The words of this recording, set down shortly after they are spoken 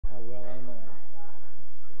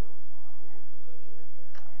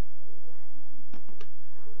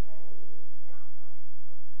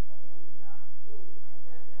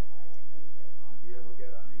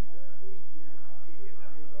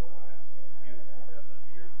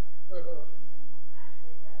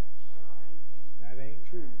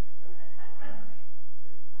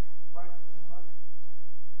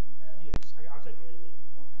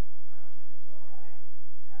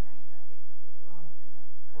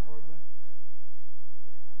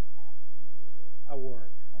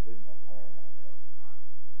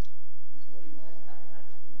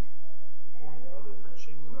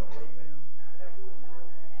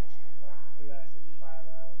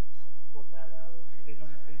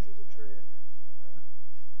trip.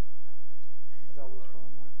 That's always fun,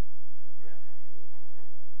 right? Yeah.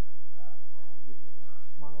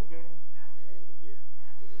 Mom, okay? Yeah.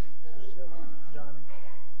 Johnny.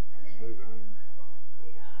 Moving in.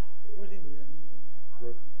 Where's he moving in?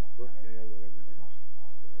 Brookdale, whatever it is.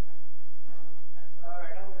 All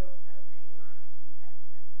right, I will.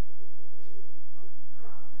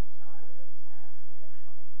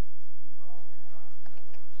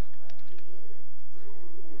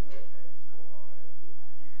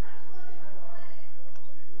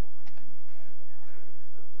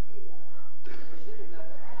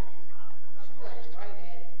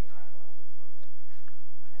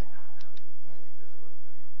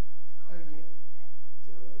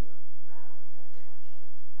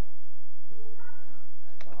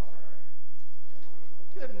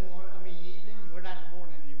 Good morning, evening. We're not in the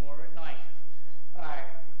morning anymore, we're at night. Alright.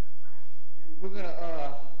 We're going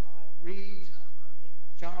to read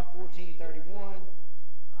John 14:31.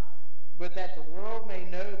 But that the world may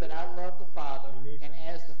know that I love the Father, and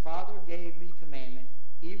as the Father gave me commandment,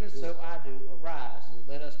 even so I do. Arise,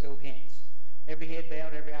 let us go hence. Every head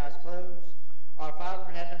bowed, every eyes closed. Our Father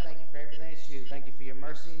in heaven, thank you for everything that you do. Thank you for your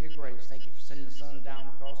mercy and your grace. Thank you for sending the Son to die on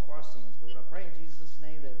the cross for our sins, Lord. I pray in Jesus'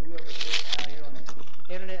 name that whoever is listening out here on the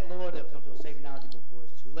internet, Lord, they'll come to a saving knowledge before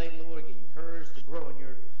it's too late, Lord. Get encouraged to grow in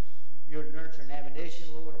your nurture and admonition,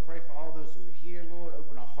 Lord. I pray for all those who are here, Lord.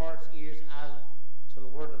 Open our hearts, ears, eyes to the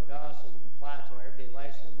Word of God so we can apply it to our everyday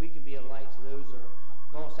life, so that we can be a light to those that are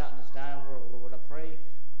lost out in this dying world, Lord. I pray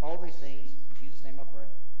all these things. In Jesus' name I pray.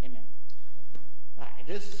 Amen. All right,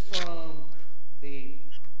 this is from the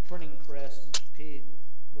printing press,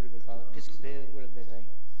 what do they call it? Episcopal, whatever they say.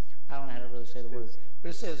 I don't know how to really say the word. But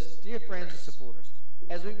it says, Dear friends and supporters,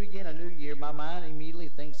 as we begin a new year, my mind immediately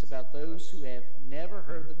thinks about those who have never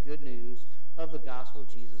heard the good news of the gospel of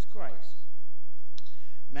Jesus Christ.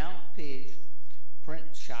 Mount Pidge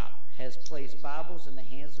Print Shop has placed Bibles in the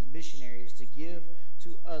hands of missionaries to give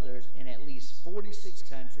to others in at least 46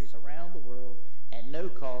 countries around the world at no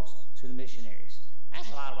cost to the missionaries. That's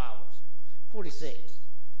a lot of Bibles. 46.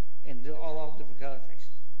 And all different countries.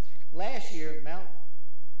 Last year, Mount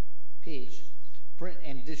Pidge print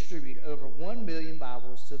and distribute over 1 million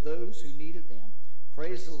Bibles to those who needed them.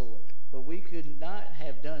 Praise the Lord. But we could not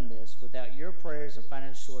have done this without your prayers and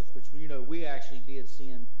financial support, which we actually did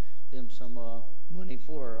send them some money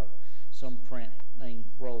for some print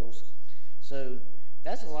rolls. So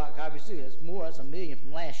that's a lot of copies too. That's 1 million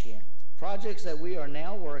from last year. Projects that we are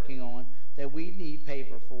now working on that we need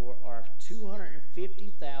paper for are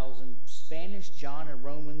 250,000 Spanish John and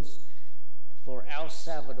Romans for El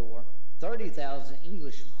Salvador, 30,000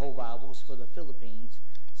 English whole Bibles for the Philippines,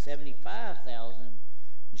 75,000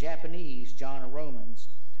 Japanese John and Romans,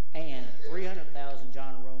 and 300,000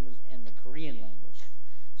 John and Romans in the Korean language.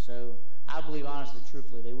 So I believe, honestly,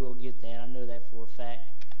 truthfully, they will get that. I know that for a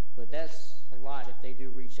fact. But that's a lot if they do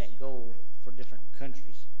reach that goal for different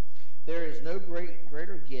countries. There is no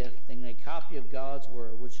greater gift than a copy of God's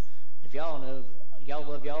Word, which, if y'all know, if y'all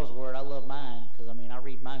love y'all's Word, I love mine, because, I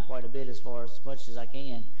read mine quite a bit as much as I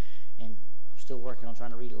can, and I'm still working on trying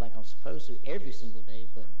to read it like I'm supposed to every single day,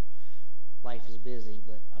 but life is busy,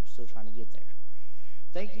 but I'm still trying to get there.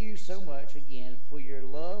 Thank you so much again for your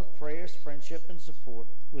love, prayers, friendship, and support.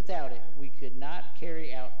 Without it, we could not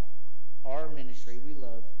carry out our ministry. We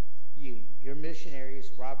love you. Your missionaries,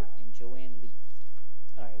 Robert and Joanne Lee.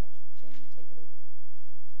 All right, Jamie, take it over.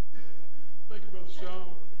 Thank you, Brother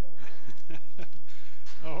Sean.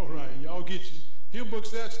 All right, y'all get your hymn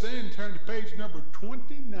books out, stand and turn to page number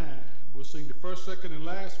 29. We'll sing the first, second, and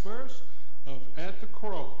last verse of At the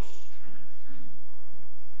Cross.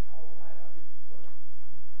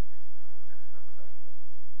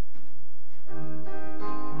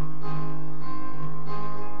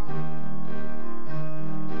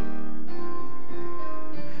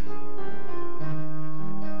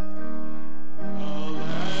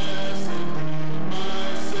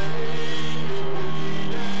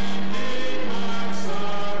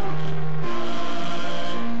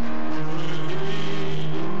 Sacred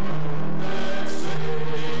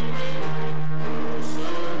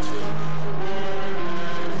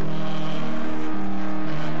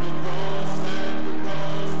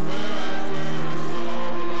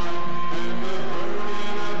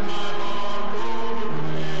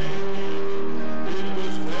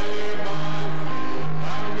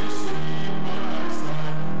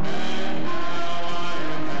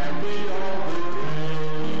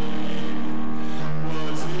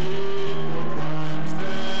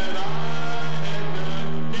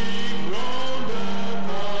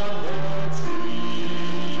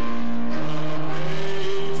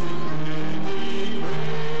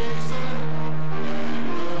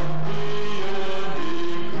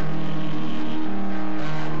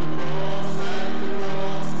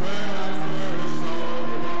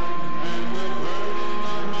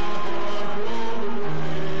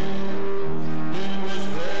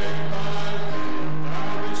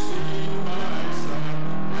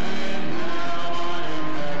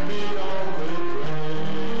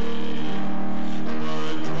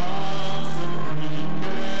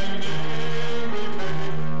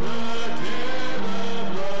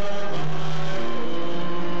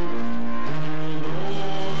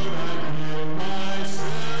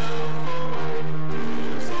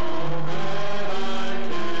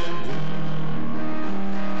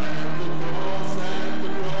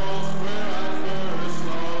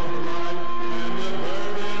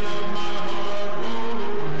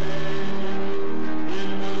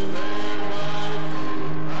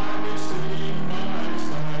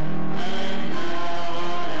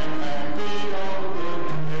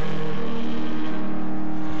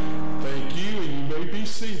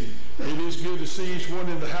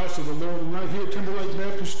house of the Lord tonight here at Timberlake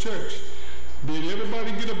Baptist Church. Did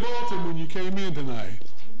everybody get a bulletin when you came in tonight?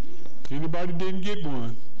 Anybody didn't get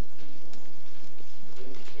one?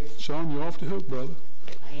 Sean, you're off the hook, brother.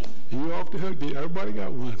 You're off the hook. Everybody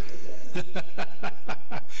got one.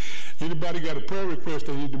 Anybody got a prayer request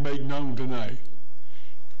they need to make known tonight?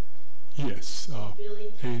 Yes.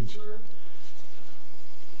 Billy Ange. Kinsler.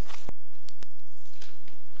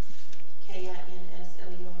 Kinsler.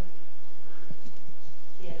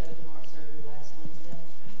 He had open heart surgery last Wednesday.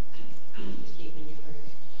 Just keep in your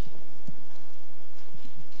prayers.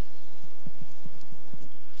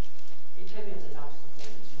 And Toby has a doctor's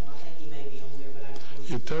appointment tomorrow. I think he may be on there, but I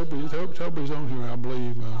can't. Toby's on here, I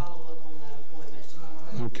believe. Follow up on that appointment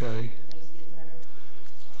tomorrow. Okay. Things get better.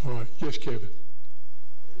 All right. Yes, Kevin.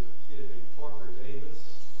 Kid named Parker Davis.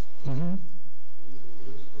 Mm-hmm. He's in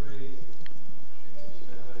first grade. Just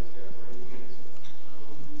found out he's got brain cancer.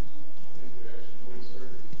 I think they're actually doing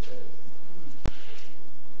surgery today.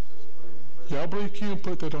 Yeah, I believe Kim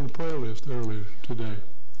put that on the prayer list earlier today.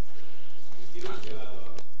 The kid's got, I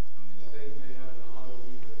think may have an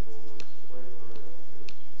autoimmune disorder. Pray for her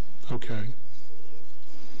health. Okay.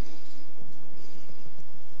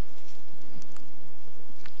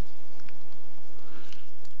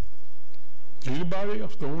 Anybody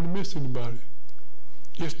else? Don't want to miss anybody.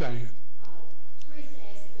 Yes, Diane. Teresa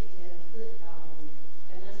asked me to put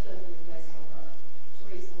an unspoken request for her.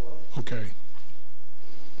 Teresa Horvath. Okay.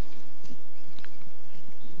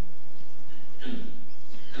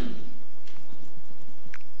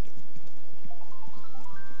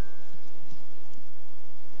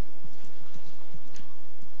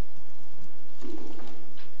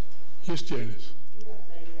 Yes, Janice. You have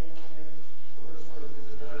faith in on their first surgery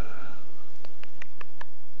today.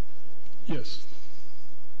 Yes.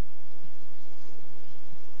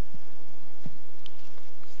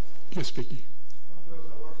 Yes, Vicki. One girl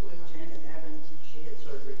I work with, Janet Evans, she had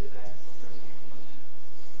surgery today.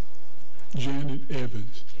 Janet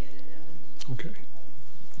Evans. Janet Evans. Okay.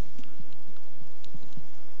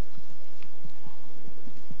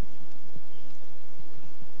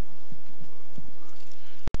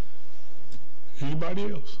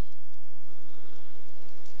 Anybody else?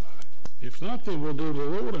 If not, then we'll go to the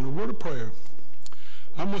Lord in a word of prayer.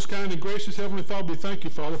 Our most kind and gracious Heavenly Father, we thank you,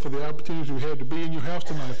 Father, for the opportunity we had to be in your house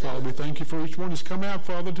tonight, Father. We thank you for each one that's come out,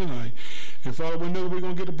 Father, tonight. And, Father, we know we're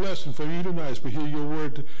going to get a blessing from you tonight as we hear your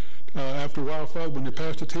word after a while, Father, when the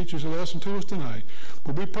pastor teaches a lesson to us tonight.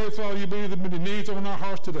 But we pray, Father, you be with the needs on our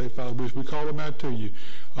hearts today, Father, as we call them out to you.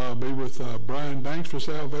 Be with Brian Banks for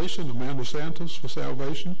salvation, Amanda Santos for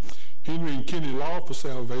salvation, Henry and Kenny Law for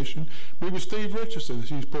salvation. Be with Steve Richardson as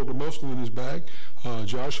he's pulled a muscle in his back.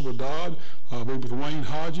 Joshua Dodd. Be with Wayne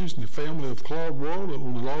Hodges and the family of Claude World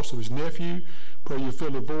on the loss of his nephew. Pray you fill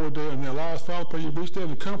the void there in their lives, Father. Pray you reach there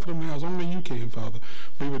and comfort them now as only you can, Father.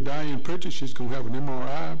 Be with Diane Pritchett. She's going to have an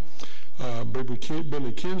MRI. Be with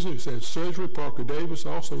Billy Kinsley, who's had surgery. Parker Davis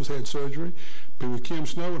also has had surgery. Be with Kim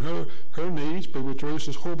Snow and her needs. Be with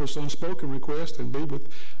Teresa Horvath's unspoken request. And be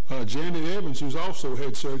with Janet Evans, who's also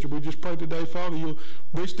had surgery. We just pray today, Father, you'll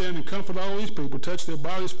reach down and comfort all these people. Touch their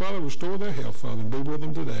bodies, Father. Restore their health, Father, and be with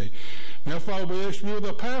them today. Now, Father, we ask you with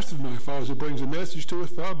our pastor tonight, Father, as he brings a message to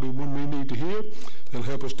us, Father, be one we need to hear. That'll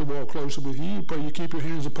help us to walk closer with you. Pray you keep your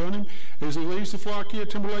hands upon him as he leads the flock here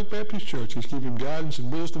at Timberlake Baptist Church. Just give him guidance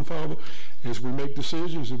and wisdom, Father, as we make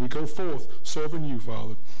decisions, as we go forth serving you,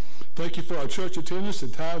 Father. Thank you for our church attendance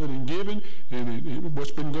and tithing and giving. And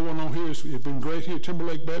what's been going on here has been great here at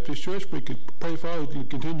Timberlake Baptist Church. We could pray, Father, that you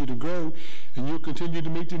continue to grow and you'll continue to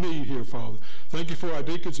meet the need here, Father. Thank you for our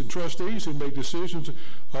deacons and trustees who make decisions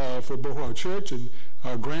for both our church and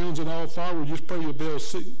our grounds and all, Father. We just pray that they'll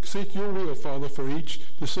seek your will, Father, for each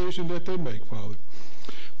decision that they make, Father.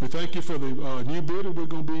 We thank you for the new building we're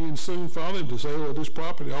going to be in soon, Father, and the sale of this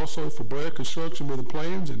property, also for Blair Construction with the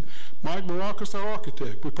plans, and Mike Maracas, our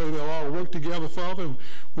architect. We pray they'll all work together, Father, and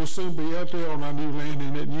we'll soon be out there on our new land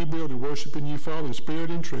in that new building, worshiping you, Father, in spirit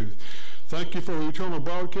and truth. Thank you for Eternal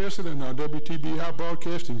Broadcasting and our WTBI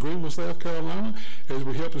broadcast in Greenville, South Carolina, as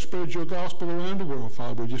we help to spread your gospel around the world,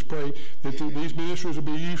 Father. We just pray that these ministries will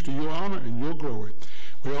be used to your honor and your glory.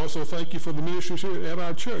 We also thank you for the ministries here at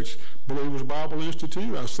our church, Believers Bible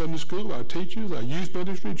Institute, our Sunday school, our teachers, our youth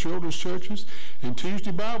ministry, children's churches, and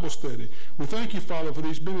Tuesday Bible study. We thank you, Father, for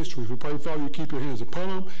these ministries. We pray, Father, you keep your hands upon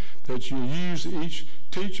them, that you use each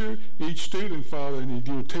teacher, each student, Father, and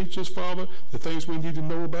you'll teach us, Father, the things we need to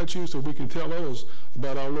know about you so we can tell others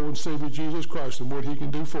about our Lord and Savior Jesus Christ and what he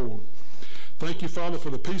can do for them. Thank you, Father,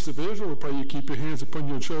 for the peace of Israel. We pray you keep your hands upon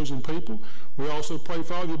your chosen people. We also pray,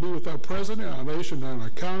 Father, you be with our president, our nation, and our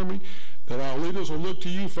economy, that our leaders will look to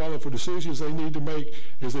you, Father, for decisions they need to make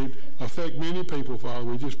as they affect many people, Father.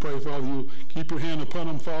 We just pray, Father, you keep your hand upon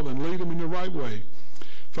them, Father, and lead them in the right way.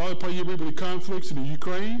 Father, pray you be with the conflicts in the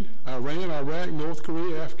Ukraine, Iran, Iraq, North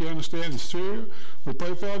Korea, Afghanistan, and Syria. We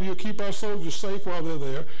pray, Father, you'll keep our soldiers safe while they're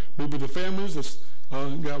there. Be with the families that's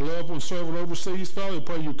got loved ones serving overseas, Father. We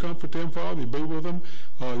pray you comfort them, Father, be with them,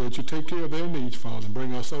 that you take care of their needs, Father, and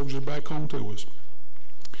bring our soldiers back home to us.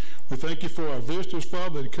 We thank you for our visitors,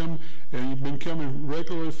 Father, that come and you've been coming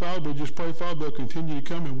regularly, Father. We just pray, Father, they'll continue to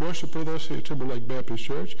come and worship with us here at Timberlake Baptist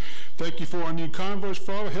Church. Thank you for our new converts,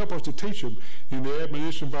 Father. Help us to teach them in the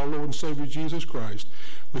admonition of our Lord and Savior Jesus Christ.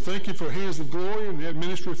 We thank you for Hands of Glory and that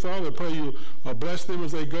ministry, Father. I pray you bless them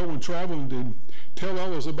as they go and travel and tell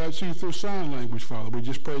others about you through sign language, Father. We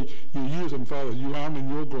just pray you use them, Father, you honor and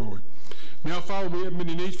your glory. Now, Father, we have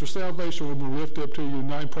many needs for salvation. We're going to lift up to you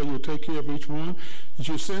tonight and pray you'll take care of each one. That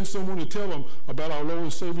you'll send someone to tell them about our Lord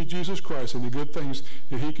and Savior Jesus Christ and the good things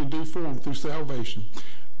that he can do for them through salvation.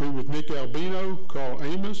 Be with Nick Albino, Carl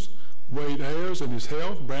Amos, Wade Ayers and his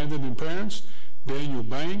health, Brandon and parents, Daniel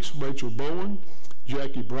Banks, Rachel Bowen,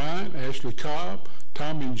 Jackie Bryant, Ashley Cobb,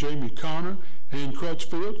 Tommy and Jamie Connor, Ann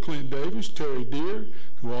Crutchfield, Clint Davis, Terry Deere,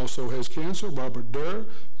 who also has cancer, Robert Durr,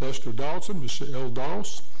 Lester Dawson, Michelle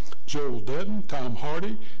Doss, Joel Dutton, Tom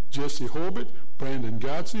Hardy, Jesse Horbett, Brandon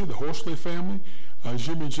Gotze, the Horsley family,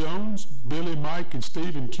 Jimmy Jones, Billy, Mike, and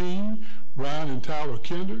Stephen King, Ryan and Tyler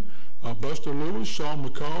Kinder, Buster Lewis, Sean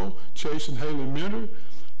McCall, Chase and Haley Minter,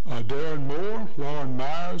 Darren Moore, Lauren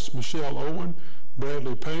Myers, Michelle Owen,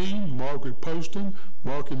 Bradley Payne, Margaret Poston,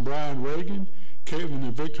 Mark and Brian Reagan, Caitlin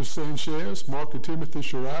and Victor Sanchez, Mark and Timothy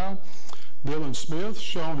Sherrill, Dylan Smith,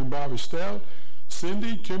 Sean and Bobby Stout,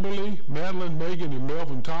 Cindy, Kimberly, Madeline, Megan, and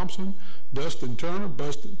Melvin Thompson, Dustin Turner,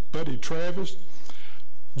 Buddy Travis,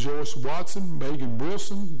 Joyce Watson, Megan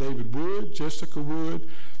Wilson, David Wood, Jessica Wood,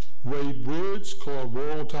 Wade Woods, Claude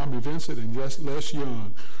Royal, Tommy Vincent, and Les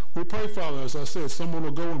Young. We pray, Father, as I said, someone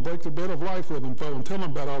will go and break the bread of life with them, Father, and tell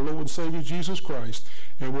them about our Lord and Savior Jesus Christ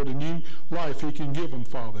and what a new life he can give them,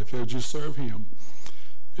 Father, if they'll just serve him.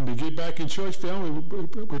 And to get back in church, family,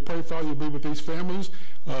 we pray, Father, you'll be with these families,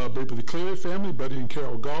 be with the Cleary family, Buddy and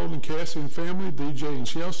Carol Golden, Cassie and family, DJ and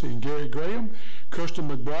Chelsea and Gary Graham, Kirsten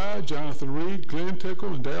McBride, Jonathan Reed, Glenn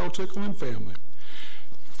Tickle, and Darrell Tickle and family.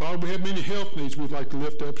 Father, we have many health needs we'd like to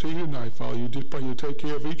lift up to you tonight, Father. You just pray you take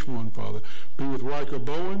care of each one, Father. Be with Riker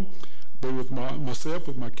Bowen, be with myself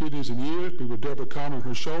with my kidneys and ears, be with Deborah Connor and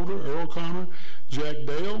her shoulder, Earl Connor, Jack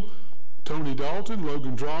Dale, Tony Dalton,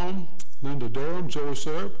 Logan Drum, Linda Durham, Joey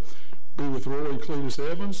Serp, be with Roy and Cletus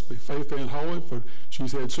Evans, be Faith Ann Hawley, for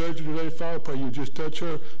she's had surgery today, Father. Pray you just touch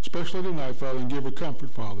her, especially tonight, Father, and give her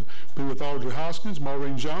comfort, Father. Be with Audrey Hoskins,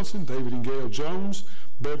 Maureen Johnson, David and Gail Jones,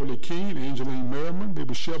 Beverly Keene, Angeline Merriman, be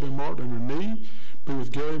with Shelby Martin and her knee, be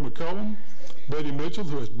with Gary McCollum, Betty Mitchell,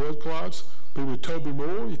 who has blood clots, be with Toby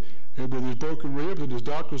Moore, and with his broken ribs and his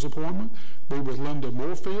doctor's appointment, be with Linda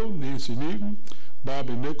Moorfield, Nancy Newton,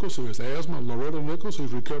 Bobby Nichols, who has asthma, Loretta Nichols,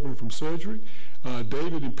 who's recovering from surgery,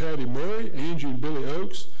 David and Patty Murray, Angie and Billy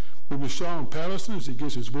Oakes, be with Sean Patterson as he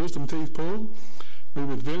gets his wisdom teeth pulled, be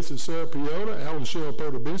with Vince and Sarah Piota, Alan Cheryl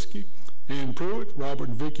Podobinski, Ann Pruitt, Robert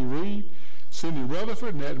and Vicki Reed, Cindy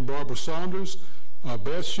Rutherford, Nat and Barbara Saunders,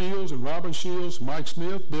 Beth Shields and Robin Shields, Mike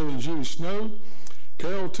Smith, Bill and Judy Snow,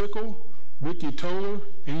 Carol Tickle, Ricky Toller,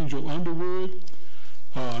 Angel Underwood,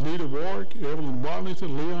 Anita Warwick, Evelyn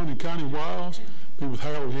Watlington, Leon and Connie Wiles, be with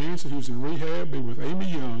Harold Hansen, who's in rehab, be with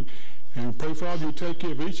Amy Young, and pray, Father, you take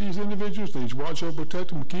care of each of these individuals, please watch over, protect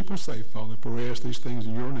them, and keep them safe, Father, for we ask these things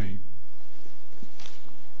in your name.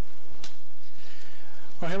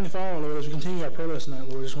 Our Heavenly Father, Lord, as we continue our prayer lesson tonight,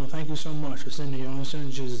 Lord, I just want to thank you so much for sending your only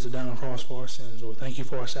Son, Jesus, to die on the cross for our sins, Lord. Thank you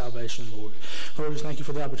for our salvation, Lord. Lord, just thank you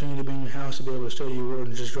for the opportunity to be in your house, to be able to study your word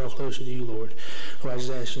and just draw closer to you, Lord. Lord, I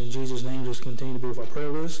just ask you in Jesus' name, just continue to be with our prayer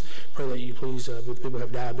list. Pray that you please be with people who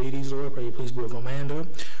have diabetes, Lord. Pray you please be with Amanda,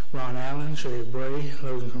 Ron Allen, Sherry Bray,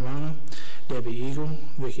 Logan Cremona, Debbie Eagle,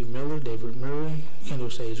 Vicki Miller, David Murray,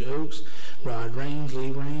 Kendall Sage Oaks, Rod Raines,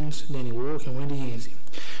 Lee Raines, Danny Warwick, and Wendy Yancey.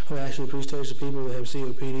 I ask you to please touch the people that have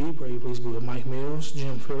COPD. Pray you please be with Mike Mills,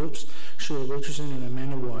 Jim Phillips, Sheila Richardson, and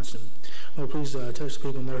Amanda Watson. Lord, please touch the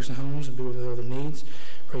people in nursing homes and be with their other needs.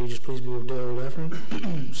 Pray you just please be with Dale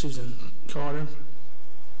Lefford, Susan Carter,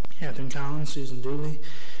 Catherine Collins, Susan Dooley,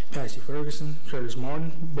 Patsy Ferguson, Curtis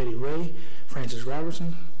Martin, Betty Ray, Francis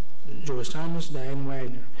Robertson, Joyce Thomas, Diane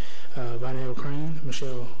Wagner, Vinell Crane,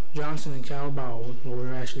 Michelle Johnson, and Kyle Ball.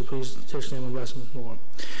 Lord, I ask you to please touch them and bless them, Lord.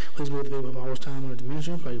 Please be with the people of Alzheimer's and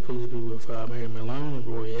dementia. Pray please be with Mary Malone and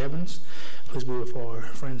Roy Evans. Please be with our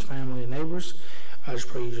friends, family, and neighbors. I just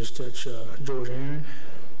pray you just touch George Aaron,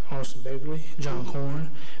 Austin Begley, John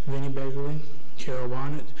Corn, Vinnie Begley, Carol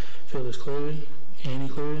Bonnet, Phyllis Cleary, Annie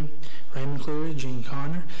Cleary, Raymond Cleary, Gene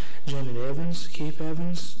Connor, Janet Evans, Keith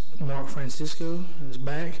Evans, Mark Francisco is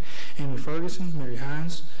back, Amy Ferguson, Mary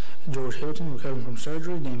Hines, George Hilton recovering from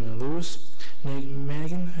surgery, Damian Lewis, Nick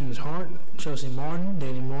Manigan and his heart, Chelsea Martin,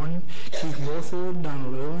 Danny Martin, Keith Moorfield,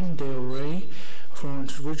 Donald Owen, Dale Ray,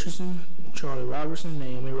 Florence Richardson, Charlie Robertson,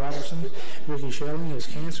 Naomi Robertson, Ricky Shelling has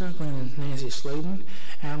cancer, Glenn and Nancy Sladen,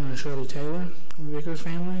 Alan and Shirley Taylor, Vickers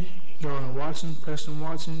family, Garland Watson, Preston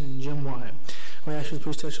Watson, and Jim Wyatt. We ask you to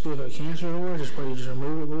please touch the people with cancer, Lord. Just pray you just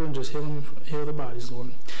remove it, Lord, and just heal the bodies,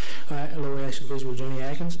 Lord. Lord, we ask you please with Jenny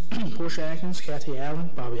Atkins, Portia Atkins, Kathy Allen,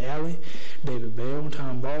 Bobby Alley, David Bell,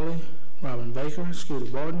 Tom Bawley, Robin Baker, Scooter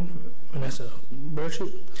Barton, Vanessa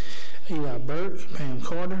Burchett, Eli Burke, Pam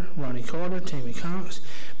Carter, Ronnie Carter, Tammy Cox,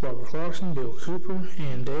 Barbara Clarkson, Bill Cooper,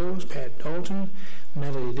 Ann Dales, Pat Dalton,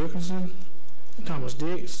 Melody Dickinson, Thomas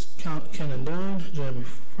Dix, Kenan Dunn, Jeremy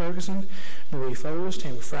Ferguson, Marie Foles,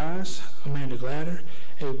 Tammy Fries, Amanda Gladder,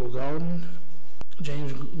 Abel Garden,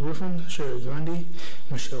 James Griffin, Sherry Grundy,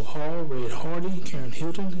 Michelle Hall, Red Hardy, Karen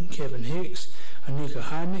Hilton, Kevin Hicks, Anika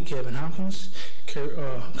Hodnick, Kevin Hopkins,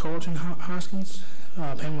 Carlton Hoskins,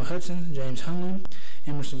 Pamela Hudson, James Hunley,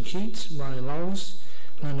 Emerson Keats, Brian Lawless,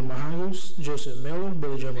 Linda Mahagos, Joseph Miller,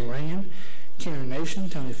 Billy Joe Moran, Karen Nation,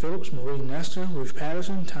 Tony Phillips, Marie Nestor, Ruth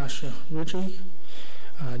Patterson, Tasha Ritchie,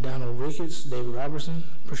 Donald Ricketts, David Robertson,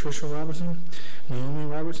 Patricia Robertson, Naomi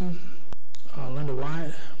Robertson, Linda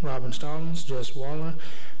Wyatt, Robin Stallings, Jess Waller,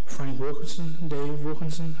 Frank Wilkinson, Dave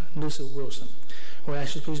Wilkinson, Lisa Wilson. We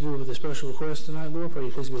ask you to please be with the special request tonight, Lord. Pray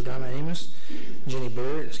you please be with Donna Amos, Jenny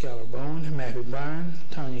Barrett, Skylar Bowen, Matthew Bryan,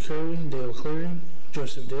 Tanya Curry, Dale Cleary,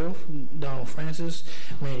 Joseph Delph, Donald Francis,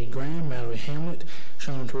 Mandy Graham, Mallory Hamlet,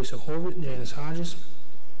 Sean and Teresa Horvath, Janice Hodges,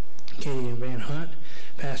 Katie and Van Hunt,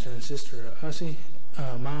 Pastor and Sister Hussey,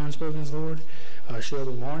 my unspokens, Lord,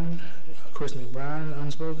 Shelby Martin, Chris McBride,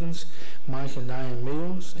 unspokens, Mike and Diane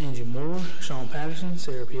Mills, Angie Moore, Sean Patterson,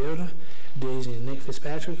 Sarah Piota, Daisy and Nick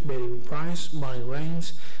Fitzpatrick, Betty Price, Bonnie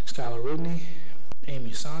Raines, Skylar Ridney,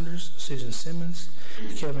 Amy Saunders, Susan Simmons,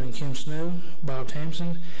 Kevin and Kim Snow, Bob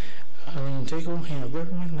Thompson, Eileen Tickle, Hannah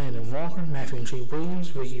Brickerman, Landon Walker, Matthew and Chief Williams,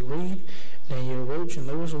 Vicki Reed, Danielle Roach, and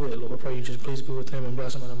Lois Witt. Lord, I pray you just please be with them and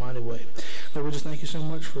bless them in a mighty way. Lord, we just thank you so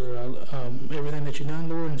much for everything that you've done,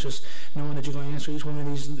 Lord, and just knowing that you're going to answer each one of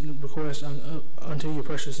these requests unto your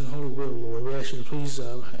precious and holy will, Lord. We ask you to please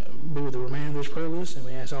be with the remainder of this prayer list, and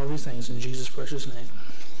we ask all these things in Jesus' precious name.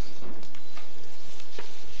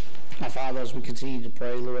 Our Father, as we continue to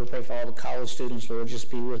pray, Lord, I pray for all the college students, Lord, just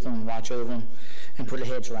be with them and watch over them and put your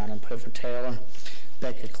heads around them. Pray for Taylor,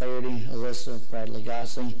 Becca Clarity, Alyssa, Bradley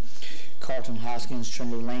Gosley, Carlton Hoskins,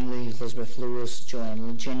 Trinity Langley, Elizabeth Lewis,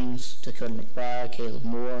 Joanne Jennings, Dakota McBride, Caleb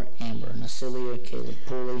Moore, Amber Nasilia, Caleb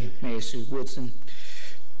Pooley, Mary Sue Woodson,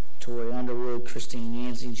 Tori Underwood, Christine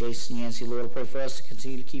Yancey, Jason Yancey. Lord, I pray for us to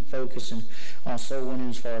continue to keep focusing on soul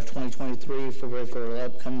winning as far as 2023, for the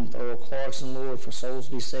upcoming Earl Clarkson, Lord, for souls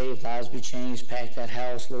to be saved, lives be changed, pack that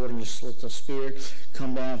house, Lord, and just let the Spirit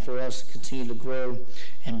come down for us to continue to grow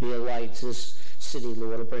and be a light to this city,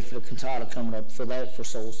 Lord. I pray for the cantata coming up, for that, for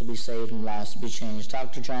souls to be saved and lives to be changed.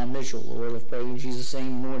 Dr. John Mitchell, Lord, I pray in Jesus'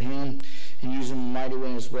 name, Lord, him, and use him in a mighty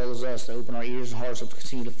way as well as us to open our ears and hearts up to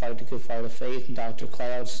continue to fight the good fight of faith. And Dr.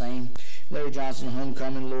 Cloud, same. Larry Johnson,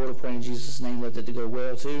 homecoming, Lord, I pray in Jesus' name, let that go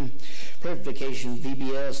well too. Pray for Vacation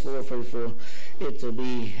VBS, Lord, pray for it to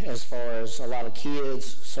be as far as a lot of kids,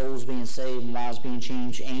 souls being saved, and lives being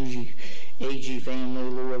changed. AG family,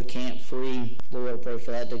 Lord, Camp Free, Lord, I pray for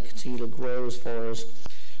that to continue to grow as far as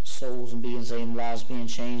souls and being saved, and lives being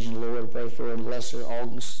changed. And Lord, I pray for Lesser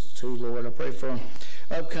August too, Lord. I pray for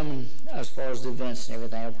upcoming as far as the events and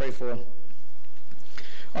everything. I pray for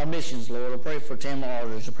our missions, Lord. I pray for Tamara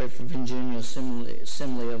Aldridge. I pray for Virginia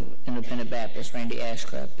Assembly of Independent Baptists, Randy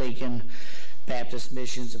Ashcraft, Bacon Baptist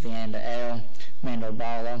Missions, Evander Al, Mando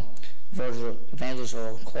Bala, Virgil Evangelist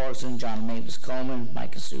Earl Clarkson, John Mavis Coleman,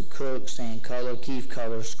 Micah Sue Cook, Stan Culler, Keith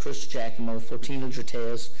Cullers, Chris Giacomo, Fortino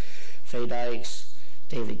Gertes, Faye Dykes,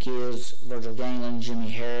 David Gibbs, Virgil Gangland, Jimmy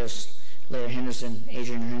Harris, Larry Henderson,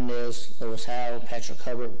 Adrian Hernandez, Lois Howe, Patrick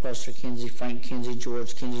Hubbard, Buster Kinsey, Frank Kinsey,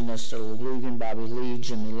 George Kinsey, Nestor Lugan, Bobby Lee,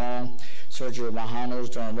 Jimmy Long, Sergio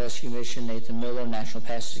Bajanos, Durham Rescue Mission, Nathan Miller, National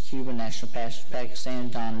Pastors of Cuba, National Pastors of Pakistan,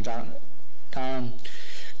 Don,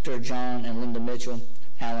 John, and Linda Mitchell,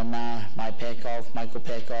 Alan Nye, Mike Peckoff, Michael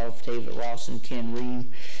Peckoff, David Rawson, Ken Reed,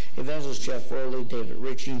 Evangelist Jeff Worley, David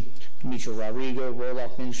Ritchie, Demetrio Rodrigo,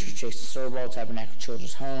 Roloff Ministries, Jason Serval, Tabernacle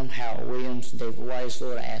Children's Home, Howard Williams, and David Weiss.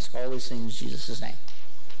 Lord, I ask all these things in Jesus' name.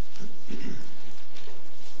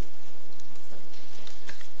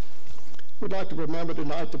 We'd like to remember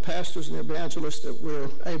tonight the pastors and evangelists that we're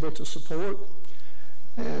able to support.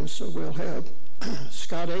 And so we'll have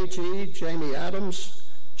Scott A.G., Jamie Adams,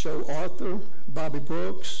 Joe Arthur, Bobby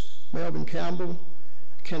Brooks, Melvin Campbell,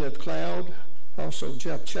 Kenneth Cloud, also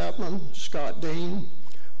Jeff Chapman, Scott Dean,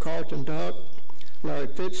 Carlton Duck, Larry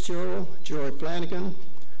Fitzgerald, Joey Flanagan,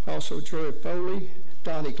 also Joey Foley,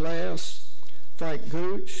 Donnie Glass, Frank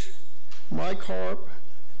Gooch, Mike Harp,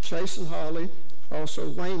 Jason Holly, also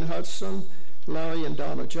Wayne Hudson, Larry and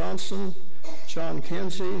Donna Johnson, John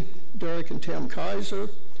Kinsey, Derek and Tim Kaiser,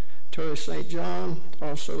 Terry St. John,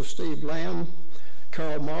 also Steve Lamb,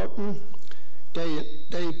 Carl Martin, Dave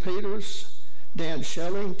Peters, Dan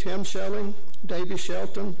Schelling, Tim Schelling, Davey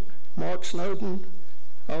Shelton, Mark Snowden,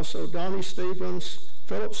 also Donnie Stevens,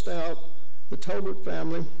 Philip Stout, the Tolbert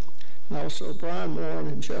family, and also Brian Warren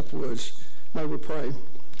and Jeff Woods. May we pray.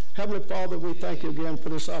 Heavenly Father, we thank you again for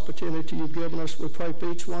this opportunity you've given us. We pray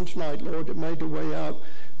for each one tonight, Lord, that made their way out.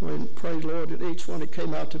 We pray, Lord, that each one that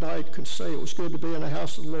came out tonight can say it was good to be in the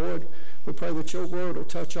house of the Lord. We pray that your word will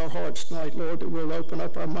touch our hearts tonight, Lord, that we'll open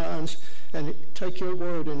up our minds and take your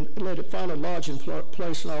word and let it find a lodging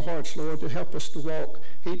place in our hearts, Lord, to help us to walk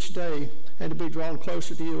each day and to be drawn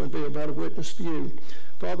closer to you and be a better witness for you.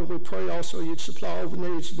 Father, we pray also you'd supply all the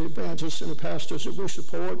needs of the evangelists and the pastors that we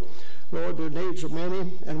support. Lord, their needs are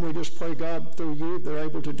many, and we just pray, God, through you, they're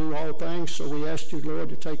able to do all things. So we ask you, Lord,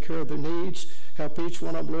 to take care of their needs. Help each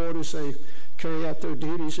one of them, Lord, as they carry out their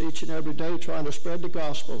duties each and every day, trying to spread the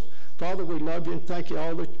gospel. Father, we love you and thank you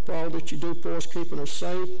for all that you do for us, keeping us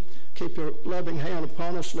safe. Keep your loving hand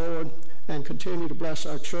upon us, Lord, and continue to bless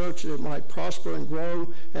our church that it might prosper and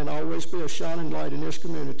grow and always be a shining light in this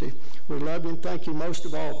community. We love you and thank you most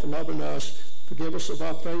of all for loving us. Forgive us of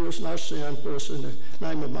our failures and our sin. For us in the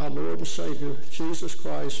name of my Lord and Savior, Jesus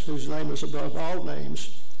Christ, whose name is above all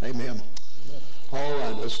names. Amen. All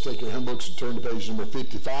right, let's take your hymn books and turn to page number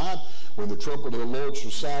 55. When the trumpet of the Lord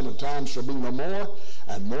shall sound and time shall be no more,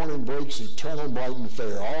 and morning breaks eternal, bright and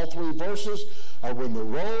fair. All three verses are when the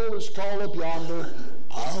roll is called up yonder,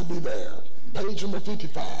 I'll be there. Page number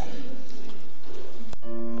 55.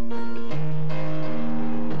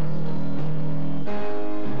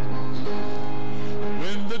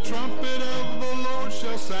 When the trumpet of the Lord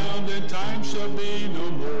shall sound and time shall be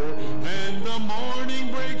no more, and the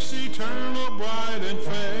morning breaks eternal, bright and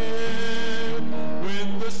fair,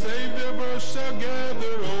 when the saved of earth shall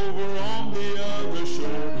gather over on the other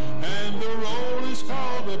shore, and the roll is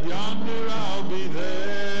called up yonder, I'll be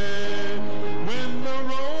there. When the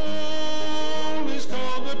roll is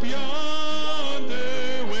called up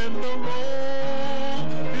yonder, when the roll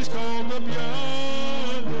is called up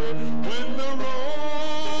yonder, when the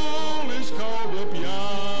roll is called up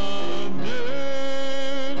yonder,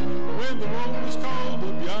 when the roll is called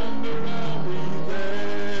up yonder, I'll be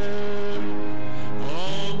there.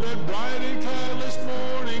 On that bright and cloudless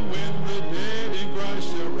morning, when the dead in Christ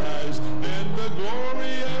shall rise, and the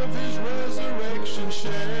glory of his resurrection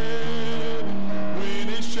share, when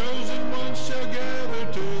his chosen ones shall gather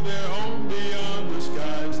to their home beyond the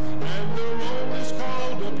skies, and the roll is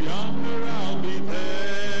called up yonder, I'll be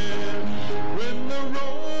there. When the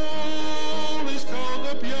roll is called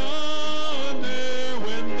up yonder,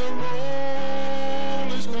 when the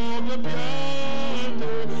roll is called up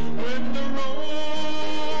yonder, when the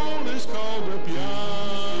roll is called up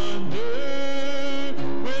yonder,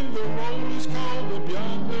 when the roll is called up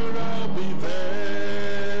yonder, I'll be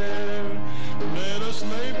there. Let us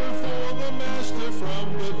labor for the Master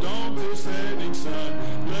from the dawn till setting sun.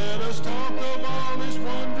 Let us talk of all his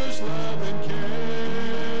wondrous love and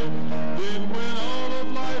care. Then when all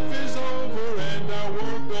of life is over and our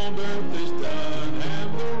work on earth is done,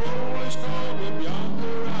 and the roll is called up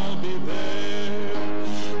yonder, I'll be there.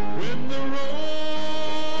 When the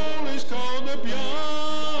roll is called up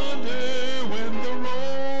yonder, when the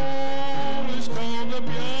roll is called up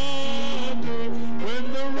yonder, when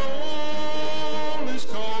the roll is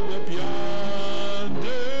called up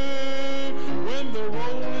yonder, when the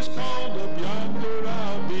roll is called up yonder,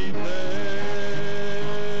 I'll be there.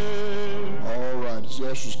 All right, as the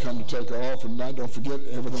ushers come to take our offering tonight, don't forget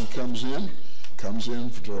everything comes in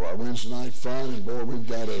for our Wednesday night fun. And boy, we've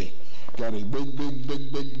got a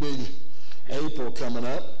big April coming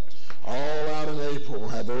up. All out in April. We'll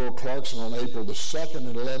have Earl Clarkson on April the 2nd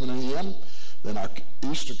at 11 a.m. Then our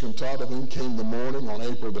Easter cantata, then King the Morning on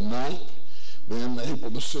April the 9th. Then April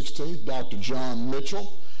the 16th, Dr. John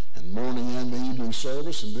Mitchell, and morning and the evening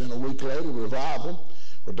service. And then a week later, revival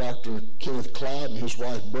with Dr. Kenneth Cloud and his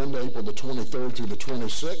wife Brenda, April the 23rd through the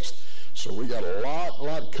 26th. So we got a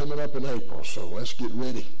lot coming up in April. So let's get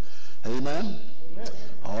ready. Amen? Amen.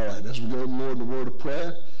 All right, as we go to the Lord in the word of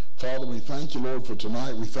prayer, Father, we thank you, Lord, for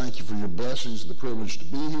tonight. We thank you for your blessings and the privilege to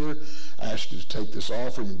be here. I ask you to take this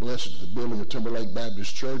offering and bless it to the building of Timberlake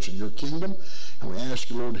Baptist Church and your kingdom. And we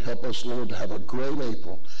ask you, Lord, to help us, Lord, to have a great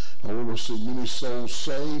April. Lord, we'll see many souls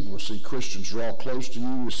saved. We'll see Christians draw close to you.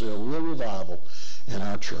 We'll see a real revival in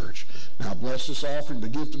our church. Now bless this offering, the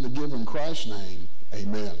gift and the giver in Christ's name.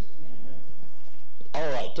 Amen.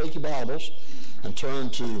 All right, take your Bibles and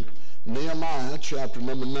turn to Nehemiah chapter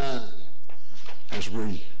number 9. As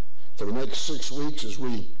we, for the next 6 weeks, as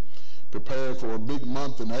we prepare for a big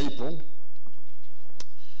month in April,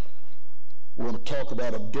 we're going to talk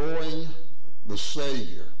about adoring the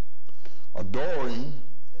Savior. Adoring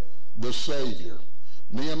the Savior.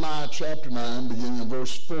 Nehemiah chapter 9, beginning in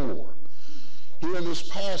verse 4. Here in this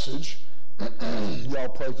passage, y'all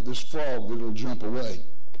pray for this frog that it'll jump away.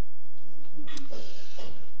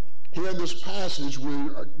 Here in this passage,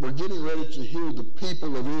 we're getting ready to hear the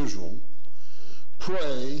people of Israel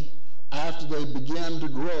pray after they began to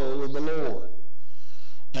grow in the Lord.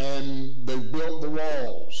 And they've built the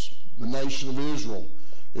walls. The nation of Israel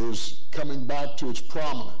is coming back to its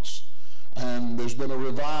prominence. And there's been a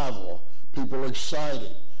revival. People are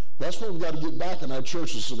excited. That's what we've got to get back in our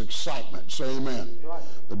churches, some excitement. Say amen. Right.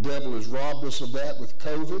 The devil has robbed us of that with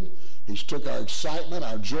COVID. He's took our excitement,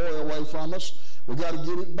 our joy away from us. We've got to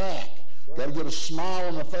get it back. Right. Got to get a smile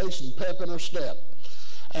on our face and pep in our step.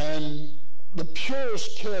 And the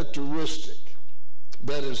purest characteristic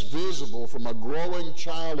that is visible from a growing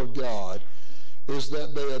child of God is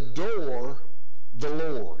that they adore the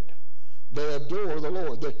Lord. They adore the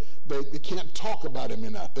Lord. They can't talk about him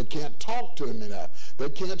enough. They can't talk to him enough. They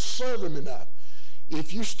can't serve him enough.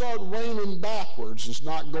 If you start waning backwards, it's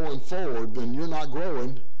not going forward, then you're not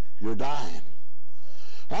growing, you're dying.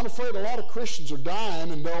 I'm afraid a lot of Christians are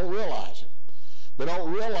dying and don't realize it. They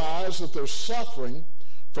don't realize that they're suffering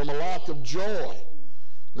from a lack of joy.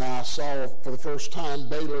 Now, I saw for the first time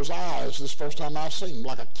Baylor's eyes. This is the first time I've seen him,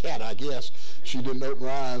 like a cat, I guess. She didn't open her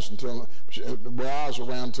eyes until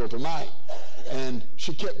around until tonight. And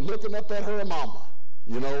she kept looking up at her mama.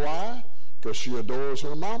 You know why? Because she adores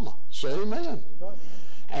her mama. Say amen.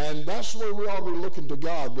 And that's where we ought to be looking to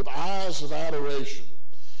God, with eyes of adoration,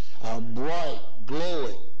 bright,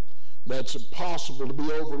 glowing. That's impossible to be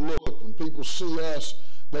overlooked. When people see us,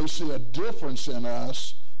 they see a difference in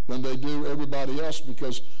us than they do everybody else,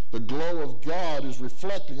 because the glow of God is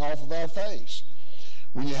reflecting off of our face.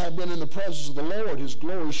 When you have been in the presence of the Lord, his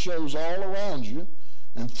glory shows all around you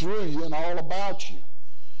and through you and all about you.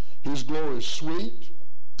 His glory is sweet.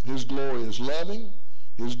 His glory is loving.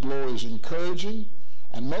 His glory is encouraging.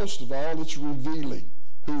 And most of all, it's revealing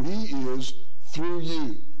who he is through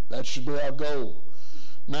you. That should be our goal.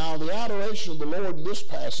 Now, the adoration of the Lord in this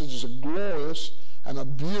passage is a glorious and a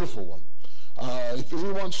beautiful one. If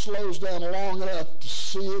anyone slows down long enough to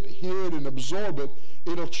see it, hear it, and absorb it,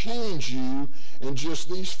 it'll change you in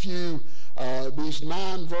just these these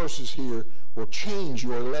 9 verses here will change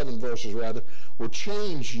you, or 11 verses rather, will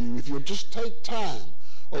change you if you'll just take time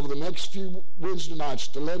over the next few Wednesday nights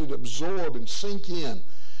to let it absorb and sink in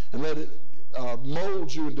and let it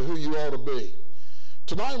mold you into who you ought to be.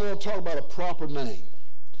 Tonight we're going to talk about a proper name.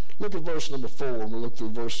 Look at verse number 4, and we'll look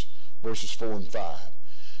through verses 4 and 5.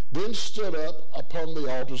 Then stood up upon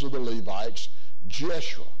the altars of the Levites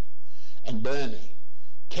Jeshua and Bani,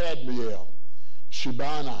 Kadmiel,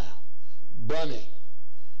 Shebaniah, Bunni,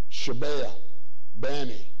 Shebeah,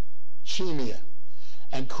 Bani, Chemiah,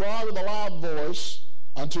 and cried with a loud voice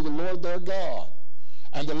unto the Lord their God.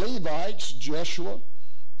 And the Levites, Jeshua,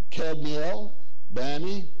 Kadmiel,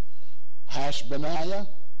 Bani, Hashbaniah,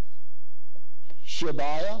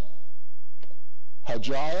 Shebiah,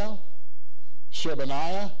 Hajiah,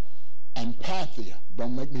 Shebaniah, and Pathiah,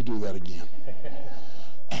 don't make me do that again,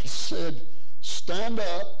 and said, stand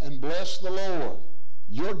up and bless the Lord,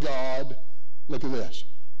 your God, look at this,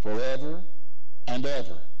 forever and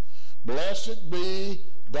ever. Blessed be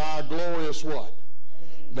thy glorious what?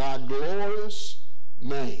 Thy glorious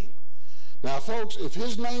name. Now, folks, if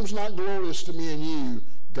his name's not glorious to me and you,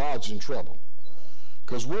 God's in trouble.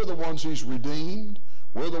 Because we're the ones he's redeemed.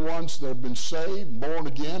 We're the ones that have been saved, born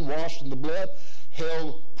again, washed in the blood,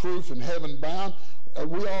 held proof in heaven bound.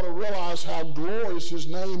 We ought to realize how glorious his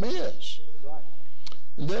name is. Right.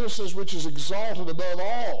 And then it says, which is exalted above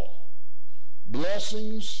all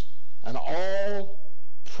blessings and all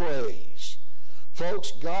praise.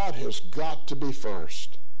 Folks, God has got to be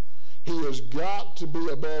first. He has got to be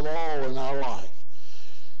above all in our life.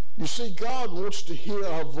 You see, God wants to hear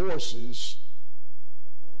our voices,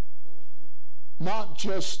 not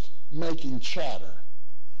just making chatter,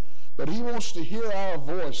 but he wants to hear our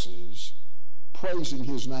voices praising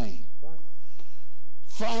his name.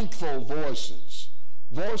 thankful voices,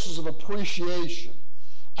 voices of appreciation,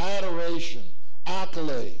 adoration,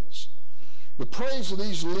 accolades. The praise of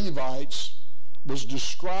these Levites was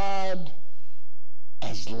described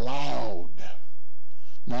as loud.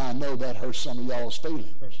 Now I know that hurts some of y'all's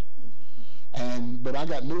feelings. But I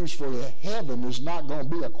got news for you. Heaven is not going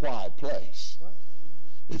to be a quiet place.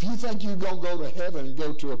 If you think you're going to go to heaven and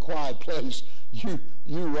go to a quiet place,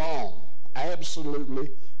 you're wrong.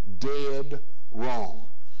 Absolutely dead wrong.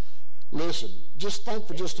 Listen, just think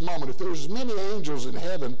for just a moment. If there's as many angels in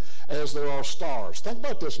heaven as there are stars, think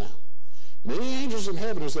about this now. Many angels in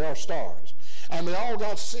heaven as there are stars, and they all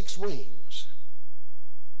got 6 wings.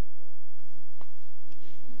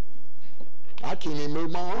 I can't even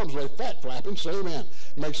move my arms without fat flapping. Say amen.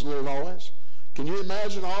 Makes a little noise. Can you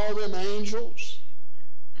imagine all them angels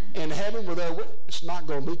in heaven with their wings? It's not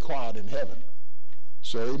going to be quiet in heaven.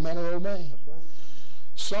 Say amen or amen.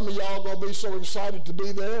 Some of y'all going to be so excited to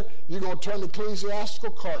be there, you're going to turn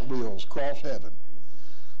ecclesiastical cartwheels across heaven.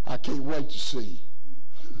 I can't wait to see.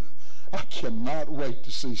 I cannot wait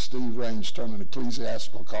to see Steve Raines turn an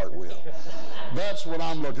ecclesiastical cartwheel. That's what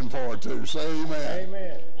I'm looking forward to. Say amen.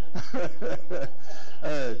 Amen.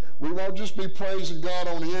 Hey, we won't just be praising God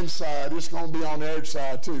on the inside, it's going to be on the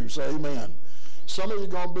outside too. Say amen. Some of you are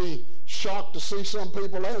going to be shocked to see some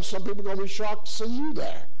people there, and some people are going to be shocked to see you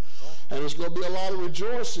there. And there's going to be a lot of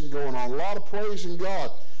rejoicing going on, a lot of praising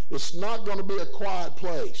God. It's not going to be a quiet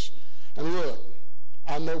place. And look,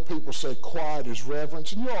 I know people say quiet is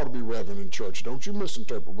reverence, and you ought to be reverent in church. Don't you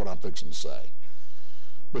misinterpret what I'm fixing to say.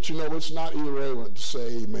 But you know, it's not irreverent to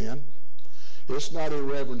say amen. It's not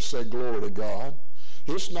irreverent to say glory to God.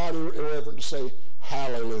 It's not irreverent to say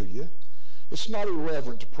hallelujah. It's not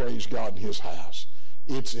irreverent to praise God in his house.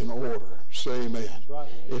 It's in order. Say amen. Right.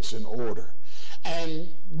 It's in order. And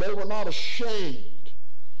they were not ashamed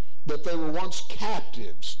that they were once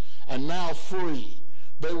captives and now free.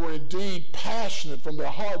 They were indeed passionate from their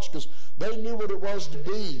hearts because they knew what it was to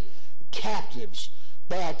be captives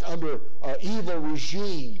back under an evil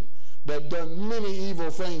regime that done many evil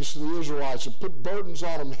things to the Israelites and put burdens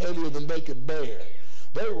on them heavier than they could bear.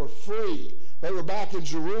 They were free. They were back in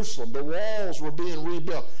Jerusalem. The walls were being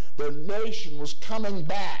rebuilt. Their nation was coming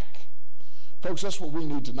back. Folks, that's what we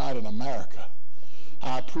need tonight in America.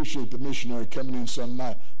 I appreciate the missionary coming in Sunday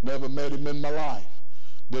night. Never met him in my life.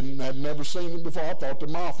 Had never seen him before. I thought the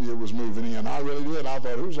mafia was moving in. I really did. I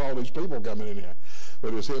thought, who's all these people coming in here? But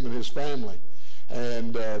it was him and his family.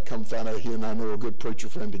 And come find out, he and I know a good preacher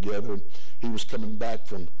friend together. And he was coming back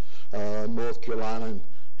from North Carolina, and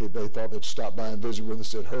they thought they'd stop by and visit with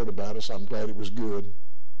us. They'd heard about us. I'm glad it was good.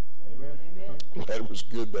 Amen. Glad it was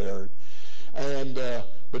good they heard. And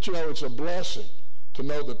but you know, it's a blessing to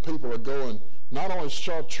know that people are going. Not only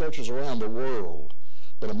start churches around the world,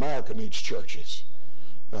 but America needs churches.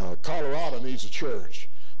 Colorado needs a church.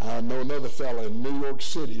 I know another fellow in New York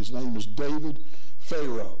City. His name is David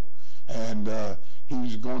Farrow. And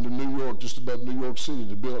he's going to New York, just above New York City,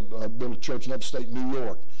 to build a church in upstate New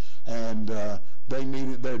York. And they need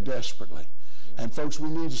it there desperately. And folks, we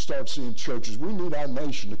need to start seeing churches. We need our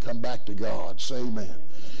nation to come back to God. Say amen.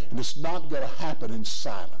 And it's not going to happen in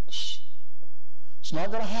silence. It's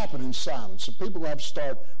not going to happen in silence. So people have to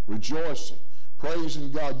start rejoicing,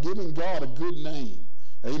 praising God, giving God a good name.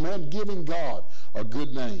 Amen? Giving God a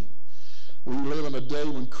good name. We live in a day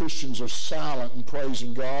when Christians are silent in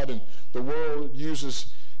praising God, and the world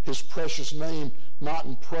uses his precious name not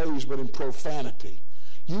in praise but in profanity.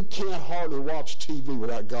 You can't hardly watch TV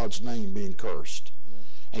without God's name being cursed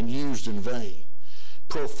and used in vain.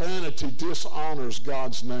 Profanity dishonors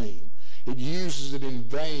God's name. It uses it in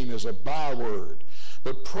vain as a byword.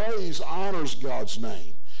 But praise honors God's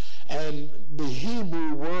name. And the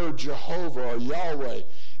Hebrew word Jehovah or Yahweh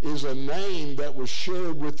is a name that was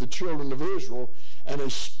shared with the children of Israel in a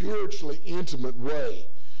spiritually intimate way.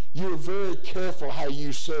 You were very careful how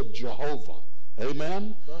you said Jehovah.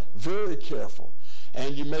 Amen? Right. Very careful.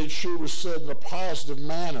 And you made sure it was said in a positive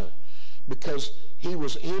manner because he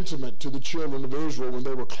was intimate to the children of Israel when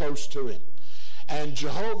they were close to him. And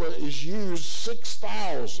Jehovah is used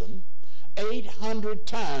 6,800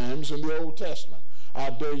 times in the Old Testament. I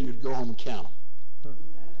dare you to go home and count them.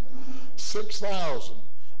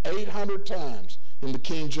 6,800 times in the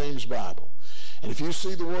King James Bible. And if you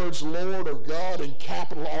see the words Lord or God in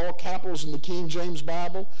capital, all capitals in the King James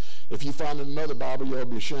Bible, if you find another Bible, you'll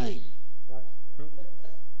be ashamed.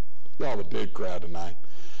 Y'all a dead crowd tonight.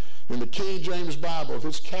 In the King James Bible, if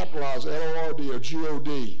it's capitalized L-O-R-D or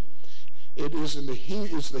G-O-D,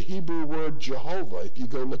 it's the Hebrew word Jehovah, if you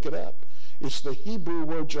go look it up. It's the Hebrew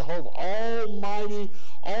word Jehovah, almighty,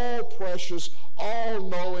 all precious, all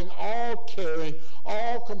knowing, all caring,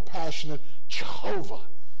 all passionate Jehovah.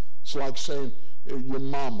 It's like saying your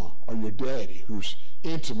mama or your daddy who's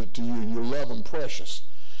intimate to you and you love them precious.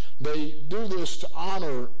 They do this to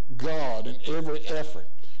honor God in every effort,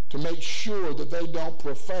 to make sure that they don't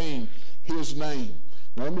profane his name.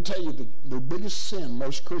 Now let me tell you, the biggest sin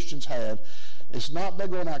most Christians have is not they're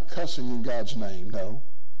going out cussing in God's name, no.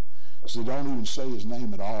 It's they don't even say his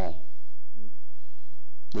name at all.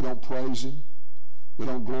 They don't praise him. They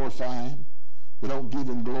don't glorify him. They don't give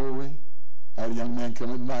him glory. I had a young man come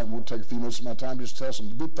in tonight, and we'll take a few minutes of my time just to tell some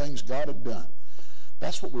the good things God had done.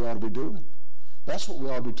 That's what we ought to be doing. That's what we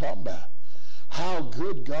ought to be talking about. How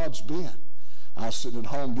good God's been. I was sitting at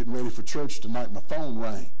home getting ready for church tonight, my phone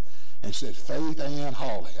rang, and it said, Faith Ann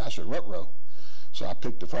Hawley. I said, ruh-roh. So I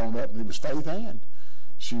picked the phone up, and it was Faith Ann.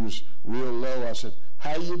 She was real low. I said,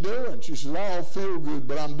 how you doing? She said, I don't feel good,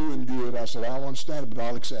 but I'm doing good. I said, I don't understand it, but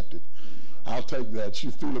I'll accept it. I'll take that. She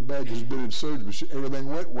feeling bad because she's been in surgery, but everything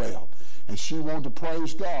went well. And she wanted to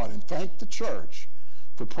praise God and thank the church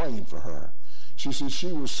for praying for her. She said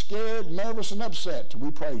she was scared, nervous, and upset till we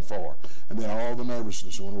prayed for her. And then all the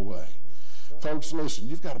nervousness went away. Folks, listen,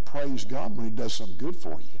 you've got to praise God when he does something good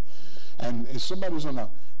for you. And if somebody's in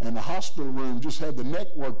the hospital room, just had the neck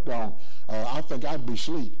worked on, I think I'd be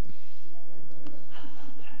asleep.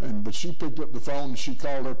 But she picked up the phone and she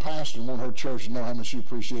called her pastor and wanted her church to know how much she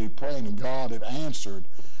appreciated praying, and God had answered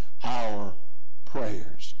our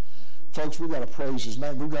prayers. Folks, we've got to praise his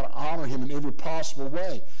name. We've got to honor him in every possible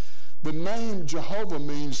way. The name Jehovah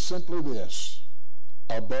means simply this: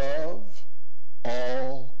 above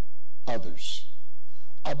all others.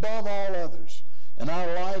 Above all others. In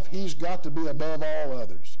our life, he's got to be above all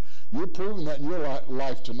others. You're proving that in your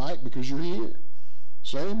life tonight because you're here.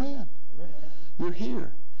 Say amen. You're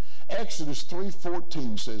here. Exodus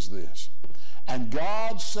 3:14 says this, and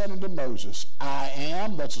God said unto Moses, I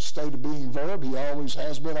am, that's a state of being verb. He always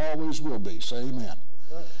has been, always will be. Say amen.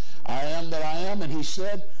 Right. I am that I am. And he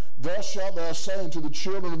said, thus shalt thou say unto the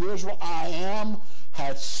children of Israel, I am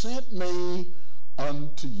hath sent me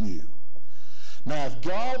unto you. Now, if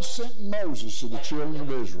God sent Moses to the children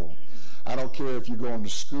of Israel, I don't care if you're going to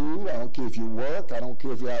school, I don't care if you work, I don't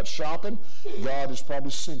care if you're out shopping, God has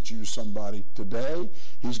probably sent you to somebody today.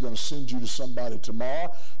 He's going to send you to somebody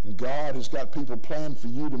tomorrow. And God has got people planned for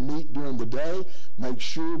you to meet during the day. Make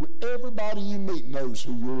sure everybody you meet knows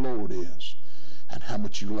who your Lord is and how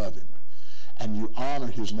much you love him. And you honor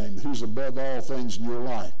his name. He's above all things in your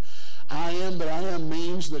life. I am that I am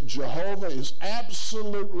means that Jehovah is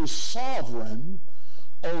absolutely sovereign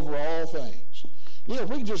over all things. Yeah, if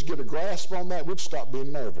we could just get a grasp on that, we'd stop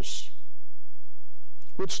being nervous.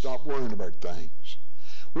 We'd stop worrying about things.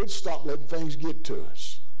 We'd stop letting things get to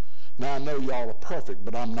us. Now, I know y'all are perfect,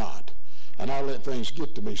 but I'm not. And I let things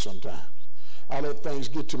get to me sometimes. I let things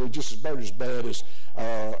get to me just about as bad as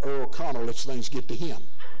Earl Connor lets things get to him.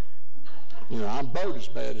 You know, I'm about as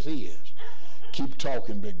bad as he is. Keep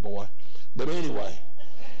talking, big boy. But anyway,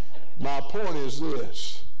 my point is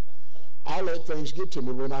this. I let things get to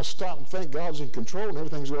me, but when I stop and think God's in control and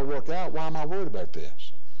everything's going to work out, why am I worried about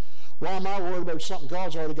this? Why am I worried about something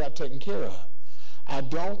God's already got taken care of? I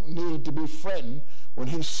don't need to be fretting when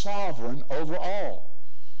he's sovereign over all.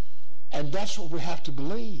 And that's what we have to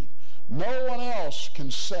believe. No one else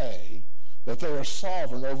can say that they are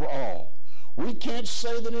sovereign over all. We can't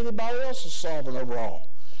say that anybody else is sovereign over all.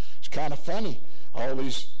 It's kind of funny, all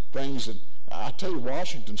these things that, I tell you,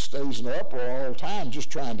 Washington stays in the uproar all the time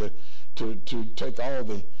just trying to take all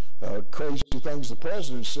the crazy things the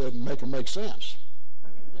president said and make them make sense.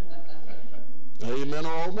 Amen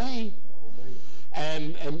or amen.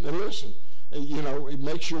 And listen, you know, it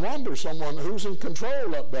makes you wonder someone who's in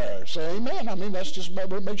control up there. Say amen. I mean, that's just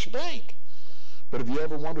what it makes you think. But have you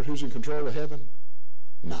ever wondered who's in control of heaven?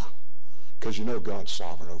 No. Because you know God's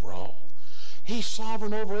sovereign over all. He's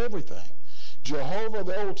sovereign over everything. Jehovah of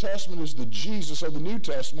the Old Testament is the Jesus of the New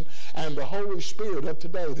Testament, and the Holy Spirit of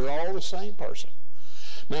today. They're all the same person.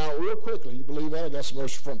 Now, real quickly, you believe that? I got some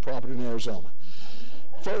oceanfront property in Arizona.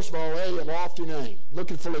 First of all, a lofty name.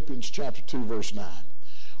 Look at Philippians chapter 2, verse 9.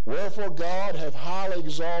 Wherefore God hath highly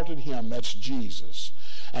exalted him, that's Jesus,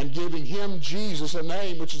 and giving him, Jesus, a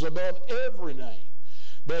name which is above every name.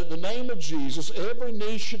 That at the name of Jesus, every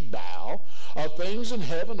knee should bow, of things in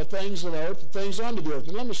heaven, of things on earth, of things under the earth.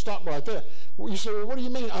 And let me stop right there. You say, well, what do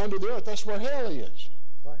you mean under the earth? That's where hell is.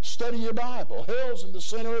 Right. Study your Bible. Hell's in the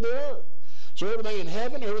center of the earth. So everything in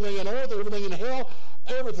heaven, everything in earth, everything in hell,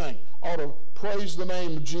 everything ought to praise the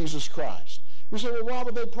name of Jesus Christ. We say, well, why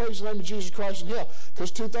would they praise the name of Jesus Christ in hell? Because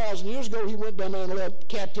 2,000 years ago, he went down there and led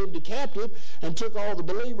captivity captive and took all the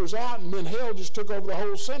believers out, and then hell just took over the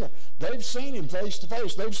whole sinner. They've seen him face to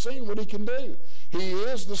face. They've seen what he can do. He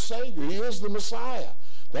is the Savior. He is the Messiah.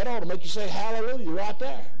 That ought to make you say hallelujah right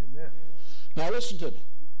there. Amen. Now listen to me.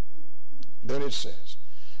 Then it says,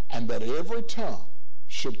 and that every tongue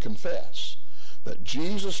should confess that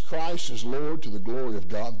Jesus Christ is Lord to the glory of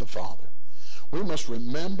God the Father. We must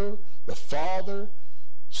remember the Father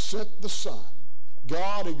sent the Son.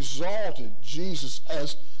 God exalted Jesus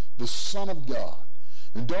as the Son of God.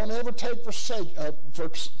 And don't ever take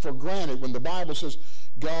for granted when the Bible says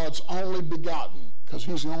God's only begotten, because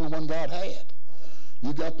he's the only one God had.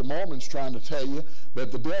 You got the Mormons trying to tell you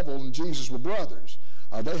that the devil and Jesus were brothers.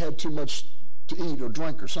 They had too much to eat or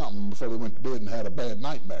drink or something before they went to bed and had a bad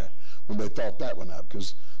nightmare when they thought that one up,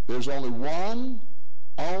 because there's only one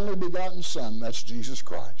only begotten Son, that's Jesus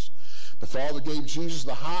Christ. The Father gave Jesus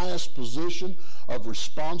the highest position of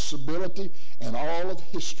responsibility in all of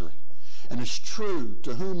history. And it's true,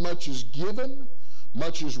 to whom much is given,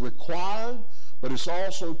 much is required, but it's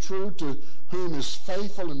also true to whom is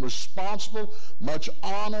faithful and responsible, much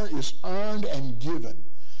honor is earned and given.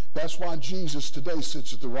 That's why Jesus today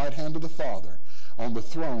sits at the right hand of the Father on the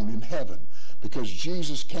throne in heaven, because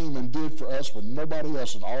Jesus came and did for us what nobody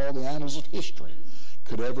else in all the annals of history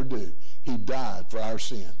could ever do. He died for our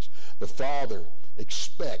sins. The Father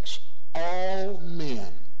expects all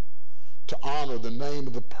men to honor the name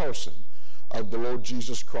of the person of the Lord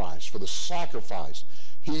Jesus Christ for the sacrifice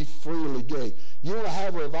he freely gave. You want to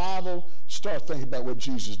have a revival? Start thinking about what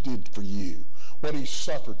Jesus did for you, what he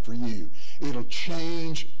suffered for you. It'll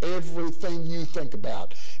change everything you think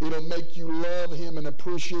about. It'll make you love him and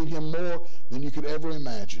appreciate him more than you could ever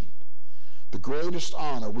imagine. The greatest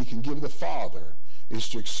honor we can give the Father is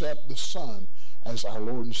to accept the Son as our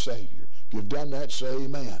Lord and Savior. If you've done that, say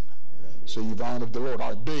amen. So you've honored the Lord. All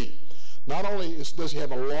right, B. Not only does he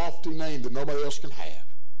have a lofty name that nobody else can have,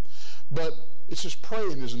 but it says pray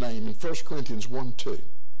in his name in 1 Corinthians 1:2.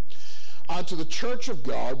 Unto the church of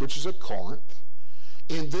God, which is at Corinth,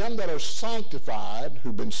 in them that are sanctified,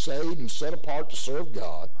 who've been saved and set apart to serve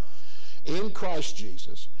God, in Christ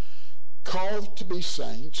Jesus, called to be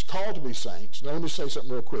saints. Now let me say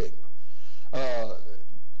something real quick.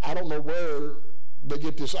 I don't know where they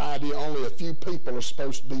get this idea only a few people are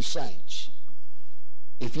supposed to be saints.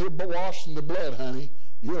 If you're washed in the blood, honey,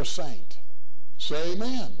 you're a saint. Say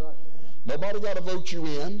amen. Nobody got to vote you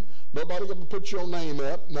in. Nobody got to put your name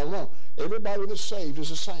up. No. Everybody that's saved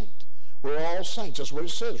is a saint. We're all saints. That's what it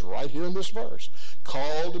says right here in this verse.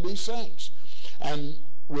 Called to be saints. And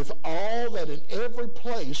with all that in every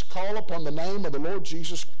place call upon the name of the Lord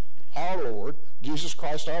Jesus our Lord, Jesus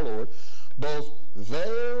Christ our Lord, both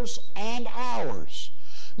theirs and ours.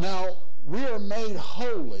 Now, we are made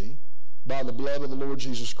holy by the blood of the Lord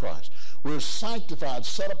Jesus Christ. We're sanctified,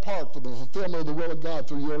 set apart for the fulfillment of the will of God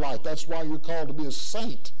through your life. That's why you're called to be a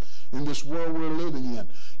saint in this world we're living in.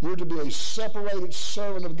 You're to be a separated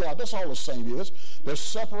servant of God. That's all a saint is. They're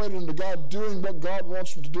separated unto God, doing what God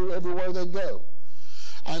wants them to do everywhere they go.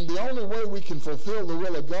 And the only way we can fulfill the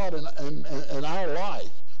will of God in our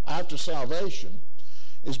life after salvation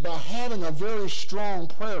is by having a very strong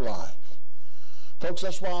prayer life. Folks,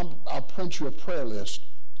 that's why I print you a prayer list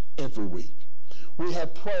every week. We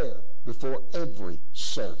have prayer before every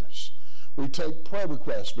service. We take prayer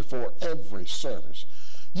requests before every service.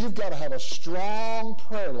 You've got to have a strong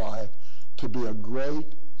prayer life to be a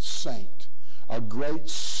great saint, a great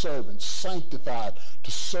servant, sanctified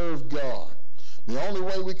to serve God. The only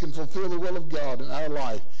way we can fulfill the will of God in our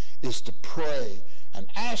life is to pray. And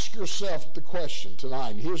ask yourself the question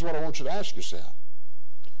tonight. And here's what I want you to ask yourself.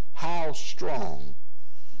 How strong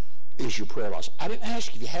is your prayer life? I didn't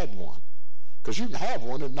ask if you had one, because you can have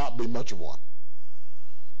one and not be much of one.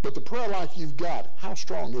 But the prayer life you've got, how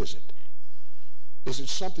strong is it? Is it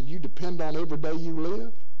something you depend on every day you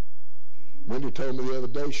live? Wendy told me the other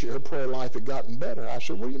day her prayer life had gotten better. I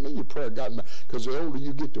said, what do you mean your prayer gotten better? Because the older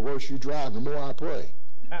you get, the worse you drive, the more I pray.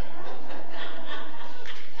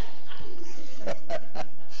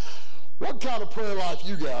 What kind of prayer life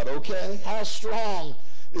you got, okay? How strong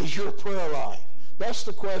is your prayer life? That's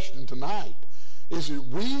the question tonight. Is it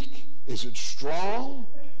weak? Is it strong?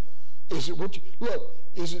 Is it look,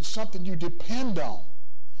 is it something you depend on?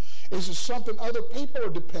 Is it something other people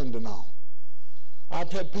are dependent on?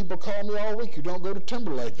 I've had people call me all week who don't go to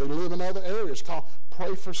Timberlake. They live in other areas.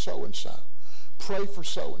 Pray for so-and-so. Pray for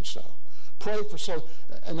so-and-so. Pray for so.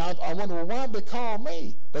 And I wonder, well, why'd they call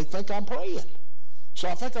me? They think I'm praying. So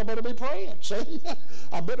I think I better be praying. See?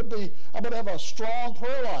 I better have a strong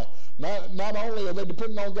prayer life. Not only are they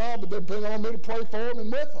depending on God, but they're depending on me to pray for them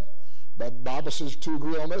and with them. But the Bible says to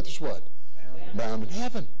agree on earth is what? Bound in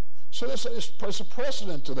heaven. So it's a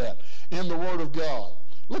precedent to that in the Word of God.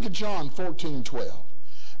 Look at John 14:12.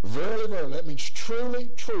 Verily, verily, that means truly,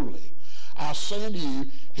 truly, I say unto you,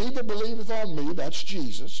 he that believeth on me, that's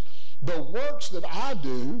Jesus, the works that I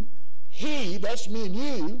do, he, that's me and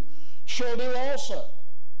you, shall do also.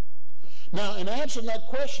 Now, in answering that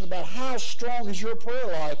question about how strong is your prayer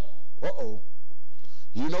life,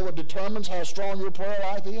 you know what determines how strong your prayer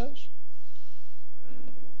life is?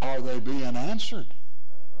 Are they being answered?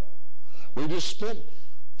 We just spent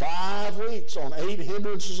 5 weeks on 8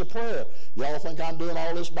 hindrances of prayer. Y'all think I'm doing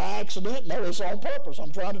all this by accident? No, it's on purpose.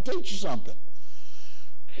 I'm trying to teach you something.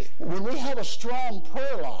 When we have a strong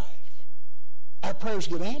prayer life, our prayers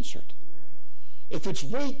get answered. If it's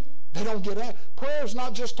weak, they don't get answered. Prayer is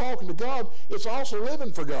not just talking to God, it's also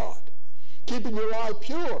living for God. Keeping your life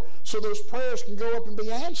pure so those prayers can go up and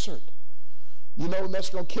be answered. You know when that's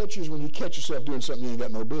going to catch you is when you catch yourself doing something you ain't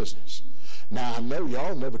got no business. Now, I know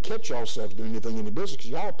y'all never catch yourself doing anything in your business because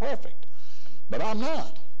y'all are perfect. But I'm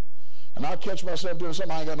not. And I catch myself doing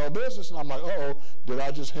something I ain't got no business, and I'm like, did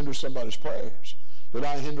I just hinder somebody's prayers? Did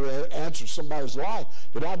I answer somebody's life?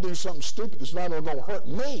 Did I do something stupid that's not only going to hurt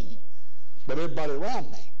me, but everybody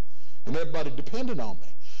around me and everybody dependent on me?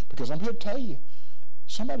 Because I'm here to tell you,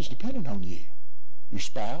 somebody's dependent on you. Your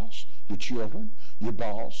spouse, your children, your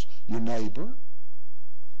boss, your neighbor.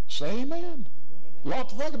 Say amen. A lot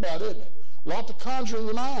to think about, isn't it? A lot to conjure in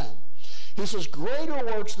your mind. He says, greater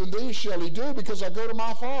works than these shall he do because I go to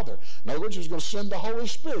my Father. In other words, he's going to send the Holy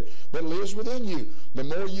Spirit that lives within you. The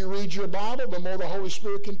more you read your Bible, the more the Holy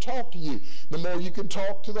Spirit can talk to you. The more you can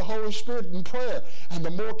talk to the Holy Spirit in prayer, and the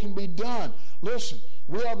more can be done. Listen,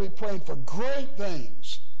 we ought to be praying for great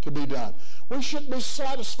things to be done. We shouldn't be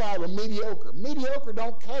satisfied with mediocre. Mediocre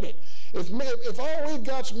don't cut it. If all we've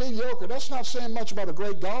got's mediocre, that's not saying much about a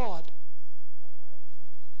great God.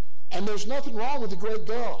 And there's nothing wrong with the great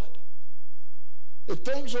God. If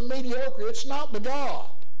things are mediocre, it's not the God.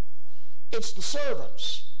 It's the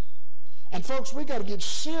servants. And folks, we got to get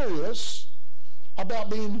serious about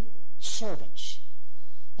being servants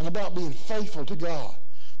and about being faithful to God.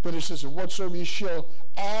 But it says, whatsoever you shall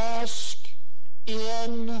ask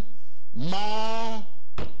in my...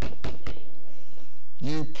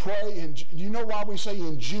 You pray, and you know why we say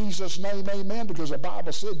in Jesus' name, amen? Because the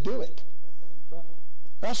Bible said do it.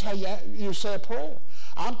 That's how you say a prayer.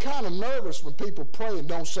 I'm kind of nervous when people pray and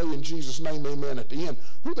don't say in Jesus' name, amen at the end.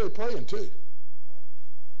 Who are they praying to?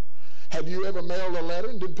 Have you ever mailed a letter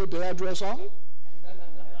and didn't put the address on it?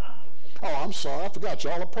 Oh, I'm sorry. I forgot.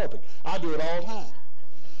 Y'all are perfect. I do it all the time.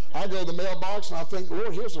 I go to the mailbox and I think,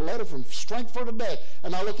 Lord, here's a letter from Strength for Today.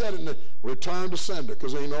 And I look at it and return to sender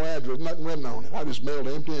because there ain't no address, nothing written on it. I just mailed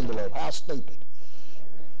an empty envelope. How stupid.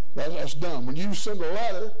 That's dumb. When you send a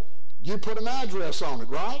letter, you put an address on it,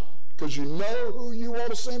 right? Because you know who you want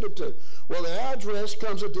to send it to. Well, the address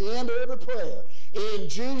comes at the end of every prayer. In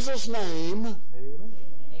Jesus' name, amen.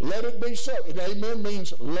 Let it be so. And amen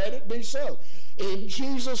means let it be so. In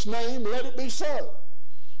Jesus' name, let it be so.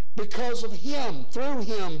 Because of him, through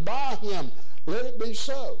him, by him, let it be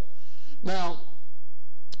so. Now,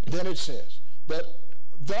 then it says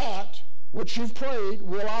that which you've prayed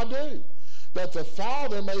will I do, that the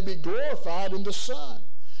Father may be glorified in the Son.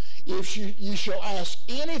 If you shall ask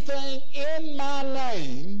anything in my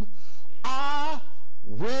name, I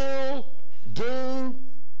will do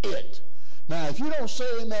it. Now, if you don't say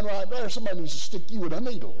amen right there, somebody needs to stick you with a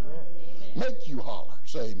needle. Make you holler.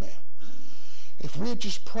 Say amen. If we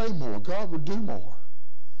just pray more, God will do more.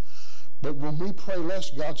 But when we pray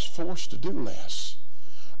less, God's forced to do less.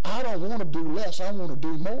 I don't want to do less. I want to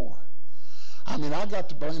do more. I mean, I got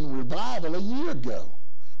to blame revival a year ago.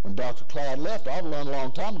 When Dr. Cloud left, I've learned a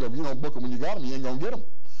long time ago, if you don't book them when you got them, you ain't going to get them.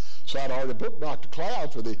 So I'd already booked Dr.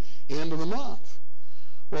 Cloud for the end of the month.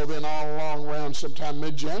 Well, then all along around sometime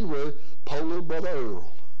mid-January, poor little Brother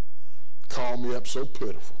Earl called me up so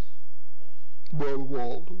pitiful. Brother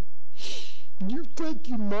Walter, you think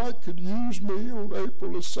you might could use me on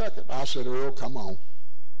April the 2nd? I said, Earl, come on.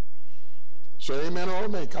 Say amen or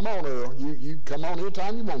amen. Come on, Earl. You come on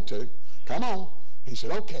anytime you want to. Come on. He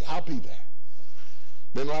said, okay, I'll be there.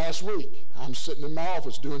 Then last week, I'm sitting in my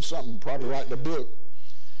office doing something, probably writing a book,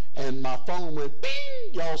 and my phone went bing.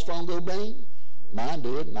 Y'all's phone go bing? Mine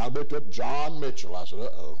did, and I looked up John Mitchell. I said,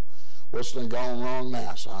 uh-oh, what's done gone wrong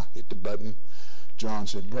now? So I hit the button. John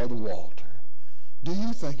said, Brother Walter, do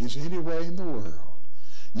you think there's any way in the world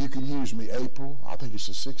you can use me April, I think it's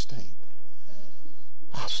the 16th?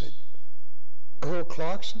 I said, Earl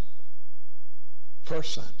Clarkson,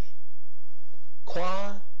 first Sunday.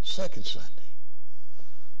 Choir, second Sunday.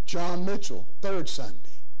 John Mitchell, third Sunday.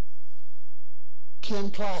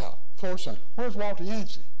 Ken Cloud, fourth Sunday. Where's Walter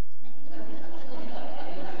Yancey?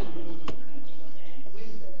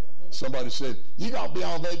 Somebody said, you got to be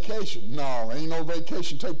on vacation. No, ain't no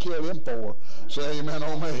vacation. Take care of them four. Say amen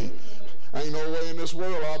on me. Ain't no way in this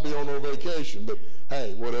world I'll be on no vacation. But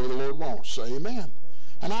hey, whatever the Lord wants, say amen.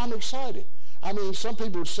 And I'm excited. I mean, some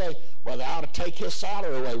people would say, well, they ought to take his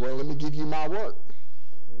salary away. Well, let me give you my work.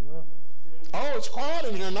 Oh, it's quiet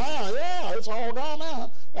in here now. Yeah, it's all gone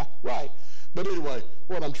now. Yeah, right. But anyway,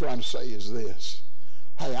 what I'm trying to say is this.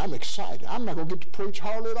 Hey, I'm excited. I'm not going to get to preach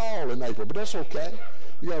hardly at all in April, but that's okay.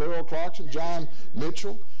 You got Earl Clarkson, John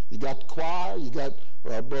Mitchell. You got the choir. You got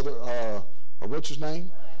brother, what's his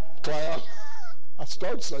name? Cloud. I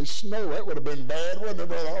started to say snow. That would have been bad, wouldn't it,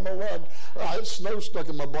 brother? I don't know why. I had snow stuck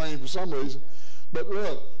in my brain for some reason. But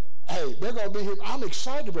look, hey, they're going to be here. I'm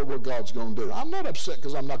excited about what God's going to do. I'm not upset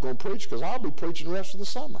because I'm not going to preach, because I'll be preaching the rest of the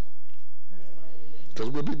summer.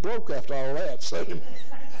 Because we'll be broke after all that. So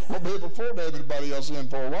we'll be able to afford to have anybody else in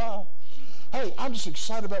for a while. Hey, I'm just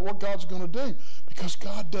excited about what God's going to do, because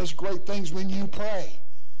God does great things when you pray.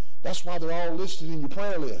 That's why they're all listed in your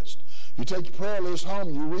prayer list. You take your prayer list home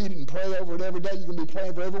and you read it and pray over it every day. You're going to be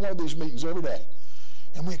praying for every one of these meetings every day.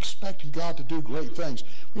 And we're expecting God to do great things.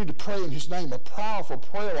 We need to pray in his name. A powerful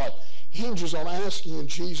prayer life hinges on asking in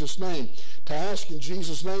Jesus' name. To ask in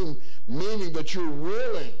Jesus' name meaning that you're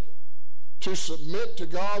willing to submit to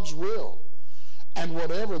God's will and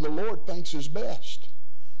whatever the Lord thinks is best.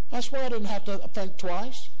 That's why I didn't have to think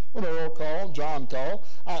twice when Earl called, John called.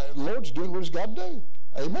 The Lord's doing what he's got to do.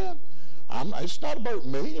 Amen. It's not about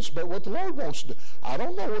me. It's about what the Lord wants to do. I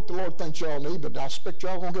don't know what the Lord thinks y'all need, but I expect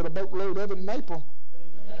y'all going to get a boatload of it in April.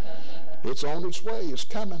 It's on its way. It's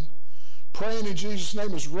coming. Praying in Jesus'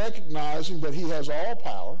 name is recognizing that he has all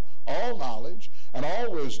power, all knowledge, and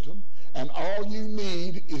all wisdom, and all you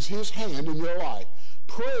need is his hand in your life.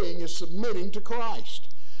 Praying is submitting to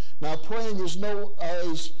Christ. Now, praying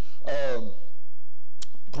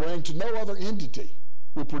praying to no other entity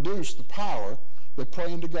will produce the power that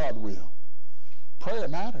praying to God will. Prayer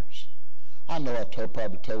matters. I know I've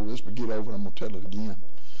probably told this, but get over it. I'm going to tell it again.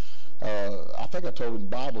 I think I told it in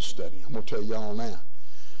Bible study. I'm going to tell y'all now.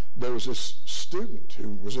 There was this student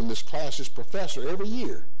who was in this class, this professor, every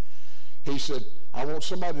year. He said, I want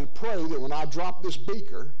somebody to pray that when I drop this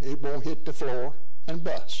beaker, it won't hit the floor and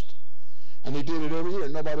bust. And he did it every year,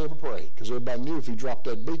 and nobody ever prayed, because everybody knew if he dropped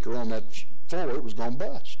that beaker on that floor, it was going to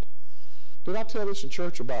bust. Did I tell this in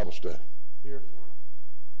church or Bible study? Here.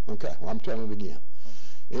 Okay, well, I'm telling it again.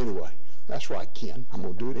 Anyway, that's right, Ken. I'm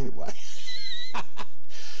going to do it anyway.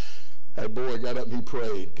 That boy got up and he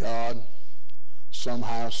prayed, God,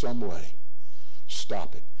 somehow, some way,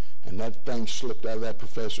 stop it. And that thing slipped out of that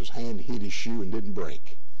professor's hand, hit his shoe, and didn't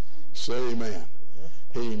break. Say amen.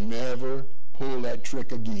 He never pulled that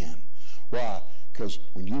trick again. Why? Because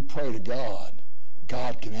when you pray to God,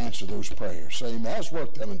 God can answer those prayers. Say amen. That's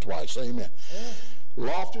worth telling twice. Say amen.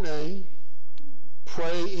 Lofty name,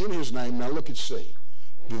 pray in his name. Now look at C.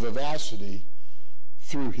 The vivacity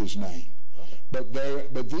through his name. But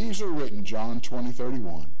these are written, John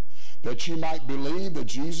 20:31, that ye might believe that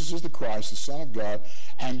Jesus is the Christ, the Son of God,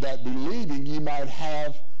 and that believing ye might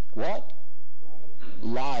have what?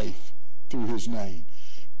 Life through his name.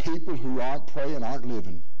 People who aren't praying aren't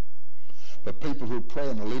living. But people who are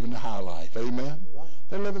praying are living the high life. Amen?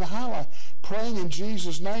 They're living the high life. Praying in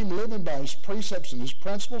Jesus' name, living by his precepts and his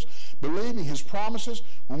principles, believing his promises.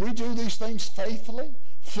 When we do these things faithfully,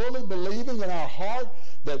 fully believing in our heart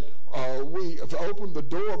that we have opened the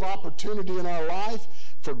door of opportunity in our life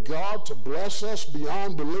for God to bless us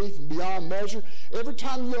beyond belief and beyond measure. Every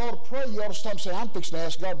time you ought to pray, you ought to stop and say, I'm fixing to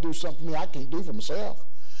ask God to do something for me I can't do for myself.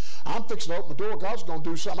 I'm fixing to open the door. God's going to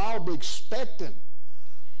do something I'll be expecting.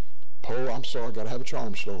 Paul, I'm sorry, I got to have a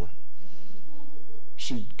charm story.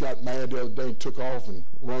 She got mad the other day and took off and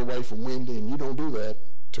ran away from Wendy, and you don't do that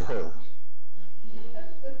to her.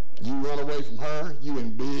 You run away from her, you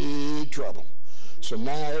in big trouble. So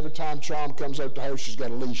now every time Charm comes up to her, she's got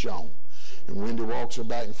a leash on. And Wendy walks her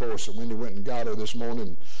back and forth. So Wendy went and got her this morning,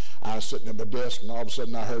 and I was sitting at my desk, and all of a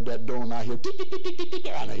sudden I heard that door, and I hear,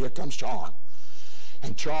 and here comes Charm.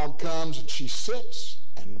 And Charm comes, and she sits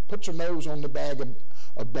and puts her nose on the bag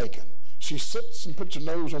of bacon. She sits and puts her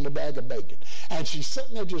nose on the bag of bacon. And she's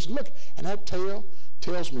sitting there just looking, and that tail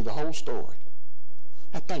tells me the whole story.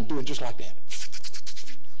 That thing doing just like that.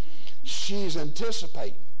 She's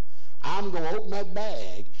anticipating. I'm going to open that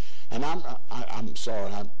bag, and I'm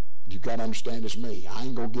sorry, you got to understand it's me. I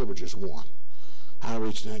ain't going to give her just one. I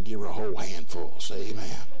reach down and give her a whole handful. Say amen.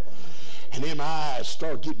 and them eyes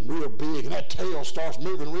start getting real big, and that tail starts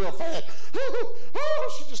moving real fast.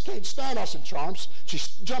 Oh, she just can't stand it. I said, Charms, she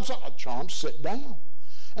jumps up. Charms, sit down.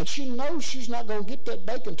 And she knows she's not going to get that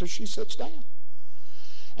bacon until she sits down.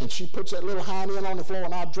 And she puts that little hind end on the floor,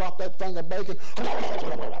 and I drop that thing of bacon.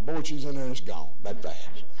 Boy, she's in there, and it's gone that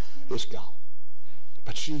fast. It's gone.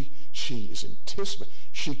 But she is anticipating.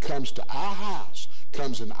 She comes to our house,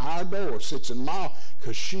 comes in our door, sits in my,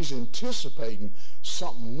 because she's anticipating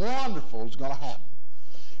something wonderful is going to happen.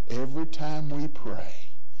 Every time we pray,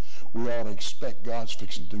 we ought to expect God's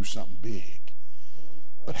fixing to do something big.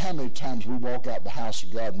 But how many times we walk out the house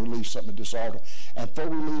of God and we leave something at this altar, and before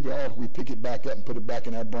we leave the altar, we pick it back up and put it back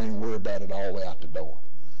in our brain and worry about it all the way out the door.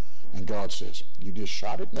 And God says, you just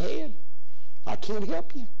shot it in the head. I can't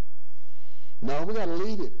help you. No, we got to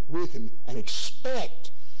leave it with him and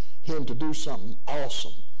expect him to do something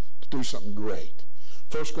awesome, to do something great.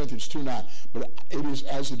 1 Corinthians 2:9, but it is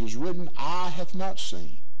as it is written, eye hath not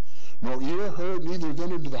seen, nor ear heard, neither have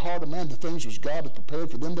entered into the heart of man the things which God hath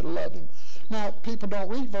prepared for them that love him. Now, people don't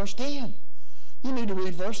read verse 10. You need to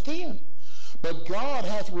read verse 10. But God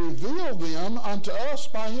hath revealed them unto us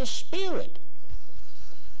by his Spirit.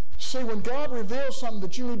 See, when God reveals something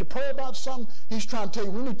that you need to pray about something, he's trying to tell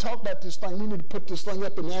you, we need to talk about this thing. We need to put this thing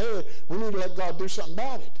up in the air. We need to let God do something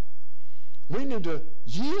about it. We need to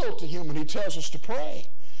yield to him when he tells us to pray.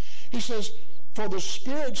 He says, for the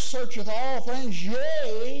Spirit searcheth all things,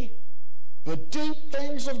 yea, the deep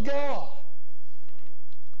things of God.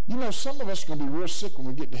 You know, some of us are going to be real sick when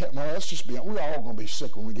we get to heaven. Well, let's just be honest. We're all going to be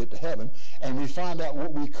sick when we get to heaven, and we find out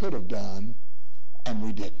what we could have done, and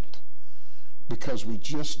we didn't. Because we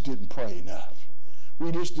just didn't pray enough.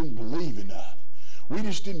 We just didn't believe enough. We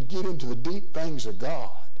just didn't get into the deep things of God.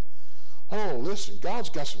 Oh, listen, God's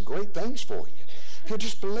got some great things for you. If you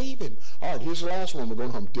just believe him. All right, here's the last one. We're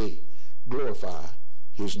going home. D. Glorify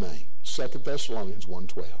his name. 2 Thessalonians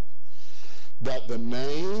 1:12. That the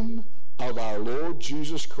name of our Lord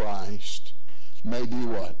Jesus Christ may be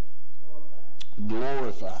what?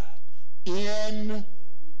 Glorified in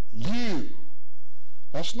you.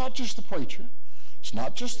 That's not just the preacher. It's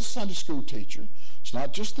not just the Sunday school teacher. It's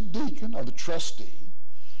not just the deacon or the trustee.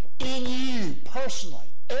 In you,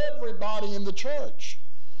 personally, everybody in the church.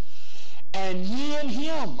 And ye in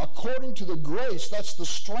him, according to the grace, that's the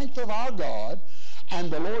strength of our God,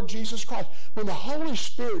 and the Lord Jesus Christ. When the Holy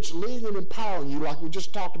Spirit's leading and empowering you, like we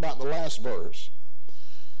just talked about in the last verse,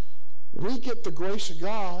 we get the grace of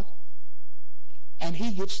God, and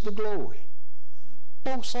he gets the glory.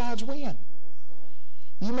 Both sides win.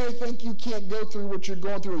 You may think you can't go through what you're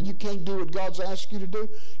going through, or you can't do what God's asked you to do.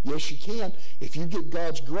 Yes, you can. If you get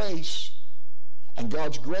God's grace, and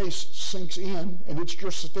God's grace sinks in, and it's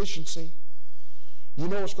your sufficiency, you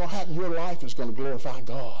know what's going to happen? Your life is going to glorify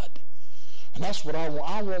God. And that's what I want.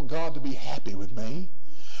 I want God to be happy with me.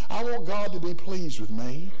 I want God to be pleased with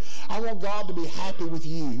me. I want God to be happy with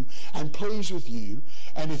you and pleased with you.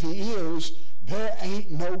 And if he is, there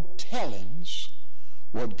ain't no tellings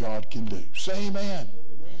what God can do. Say amen.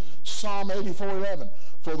 Psalm 84:11.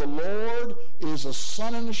 For the Lord is a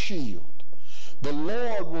sun and a shield. The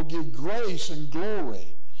Lord will give grace and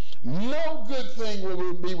glory. No good thing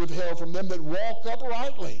will be withheld from them that walk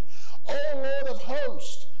uprightly. O Lord of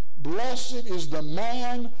hosts, blessed is the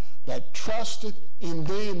man that trusteth in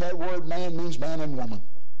thee. And that word man means man and woman.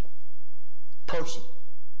 Person.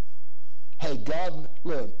 Hey, God,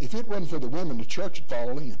 look, if it wasn't for the women, the church would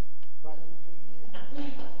fall in.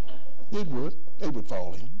 It would. They would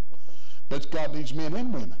fall in. But God needs men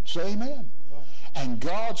and women. Say amen. And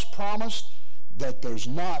God's promised that there's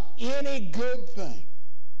not any good thing.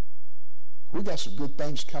 We got some good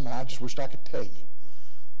things coming. I just wish I could tell you.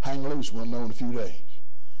 Hang loose, we'll know in a few days.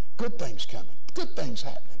 Good things coming. Good things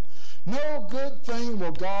happening. No good thing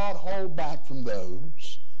will God hold back from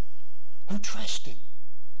those who trust him.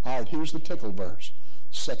 All right, here's the tickle verse.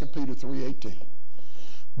 2 Peter 3:18.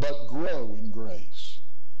 But grow in grace.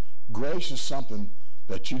 Grace is something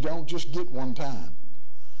that you don't just get one time.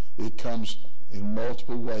 It comes in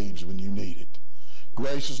multiple waves when you need it.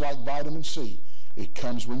 Grace is like vitamin C. It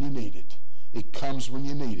comes when you need it. It comes when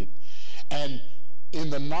you need it. And in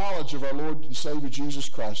the knowledge of our Lord and Savior Jesus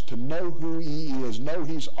Christ, to know who he is, know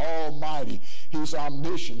he's almighty, he's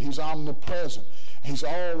omniscient, he's omnipresent, he's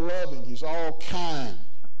all loving, he's all kind.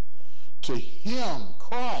 To him,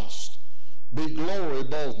 Christ, be glory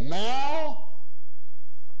both now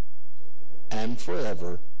and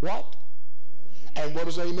forever. What? And what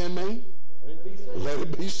does amen mean? Let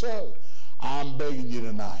it be so. I'm begging you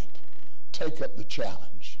tonight, take up the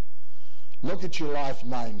challenge. Look at your life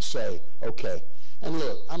tonight and say, okay, And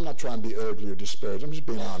look, I'm not trying to be ugly or disparaging. I'm just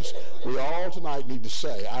being honest. We all tonight need to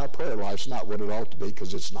say our prayer life's not what it ought to be,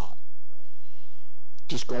 because it's not.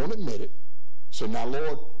 Just go and admit it. Say, now,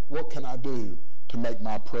 Lord, what can I do to make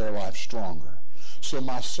my prayer life stronger so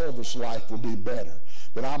my service life will be better,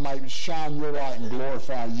 that I might shine your light and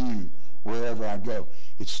glorify you wherever I go?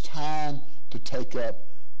 It's time to take up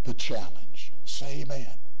the challenge. Say amen.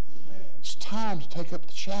 It's time to take up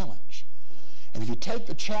the challenge. And if you take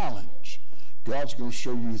the challenge, God's going to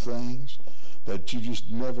show you things that you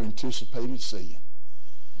just never anticipated seeing.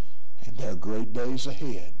 And there are great days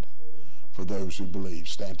ahead for those who believe.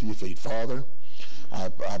 Stand to your feet. Father,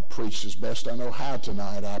 I preach as best I know how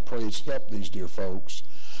tonight. I pray it's helped these dear folks.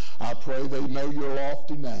 I pray they know your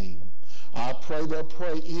lofty name. I pray they'll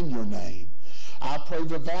pray in your name. I pray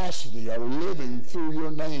vivacity are living through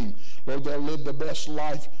your name. Lord, they'll live the best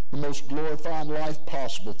life, the most glorifying life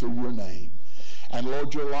possible through your name. And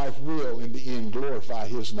Lord, your life will, in the end, glorify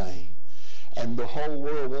his name. And the whole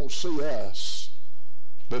world won't see us,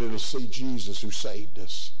 but it'll see Jesus who saved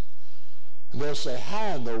us. And they'll say,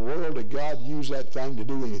 how in the world did God use that thing to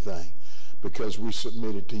do anything? Because we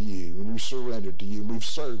submitted to you, and we surrendered to you, and we've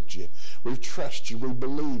served you, we've trusted you, we've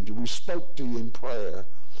believed you, we spoke to you in prayer.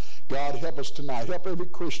 God, help us tonight. Help every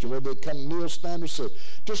Christian, whether they come kneel, stand, or sit.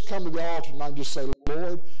 Just come to the altar tonight and just say,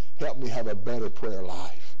 Lord, help me have a better prayer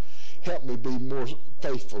life. Help me be more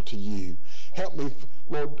faithful to you. Help me,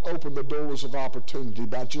 Lord, open the doors of opportunity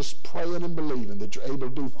by just praying and believing that you're able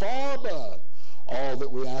to do far above all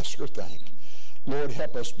that we ask or think. Lord,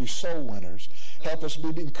 help us be soul winners. Help us be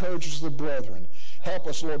encouragers of the brethren. Help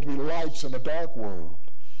us, Lord, to be lights in a dark world.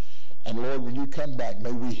 And Lord, when you come back,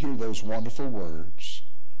 may we hear those wonderful words.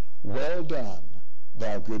 Well done,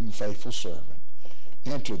 thou good and faithful servant.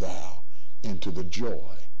 Enter thou into the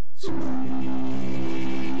joy.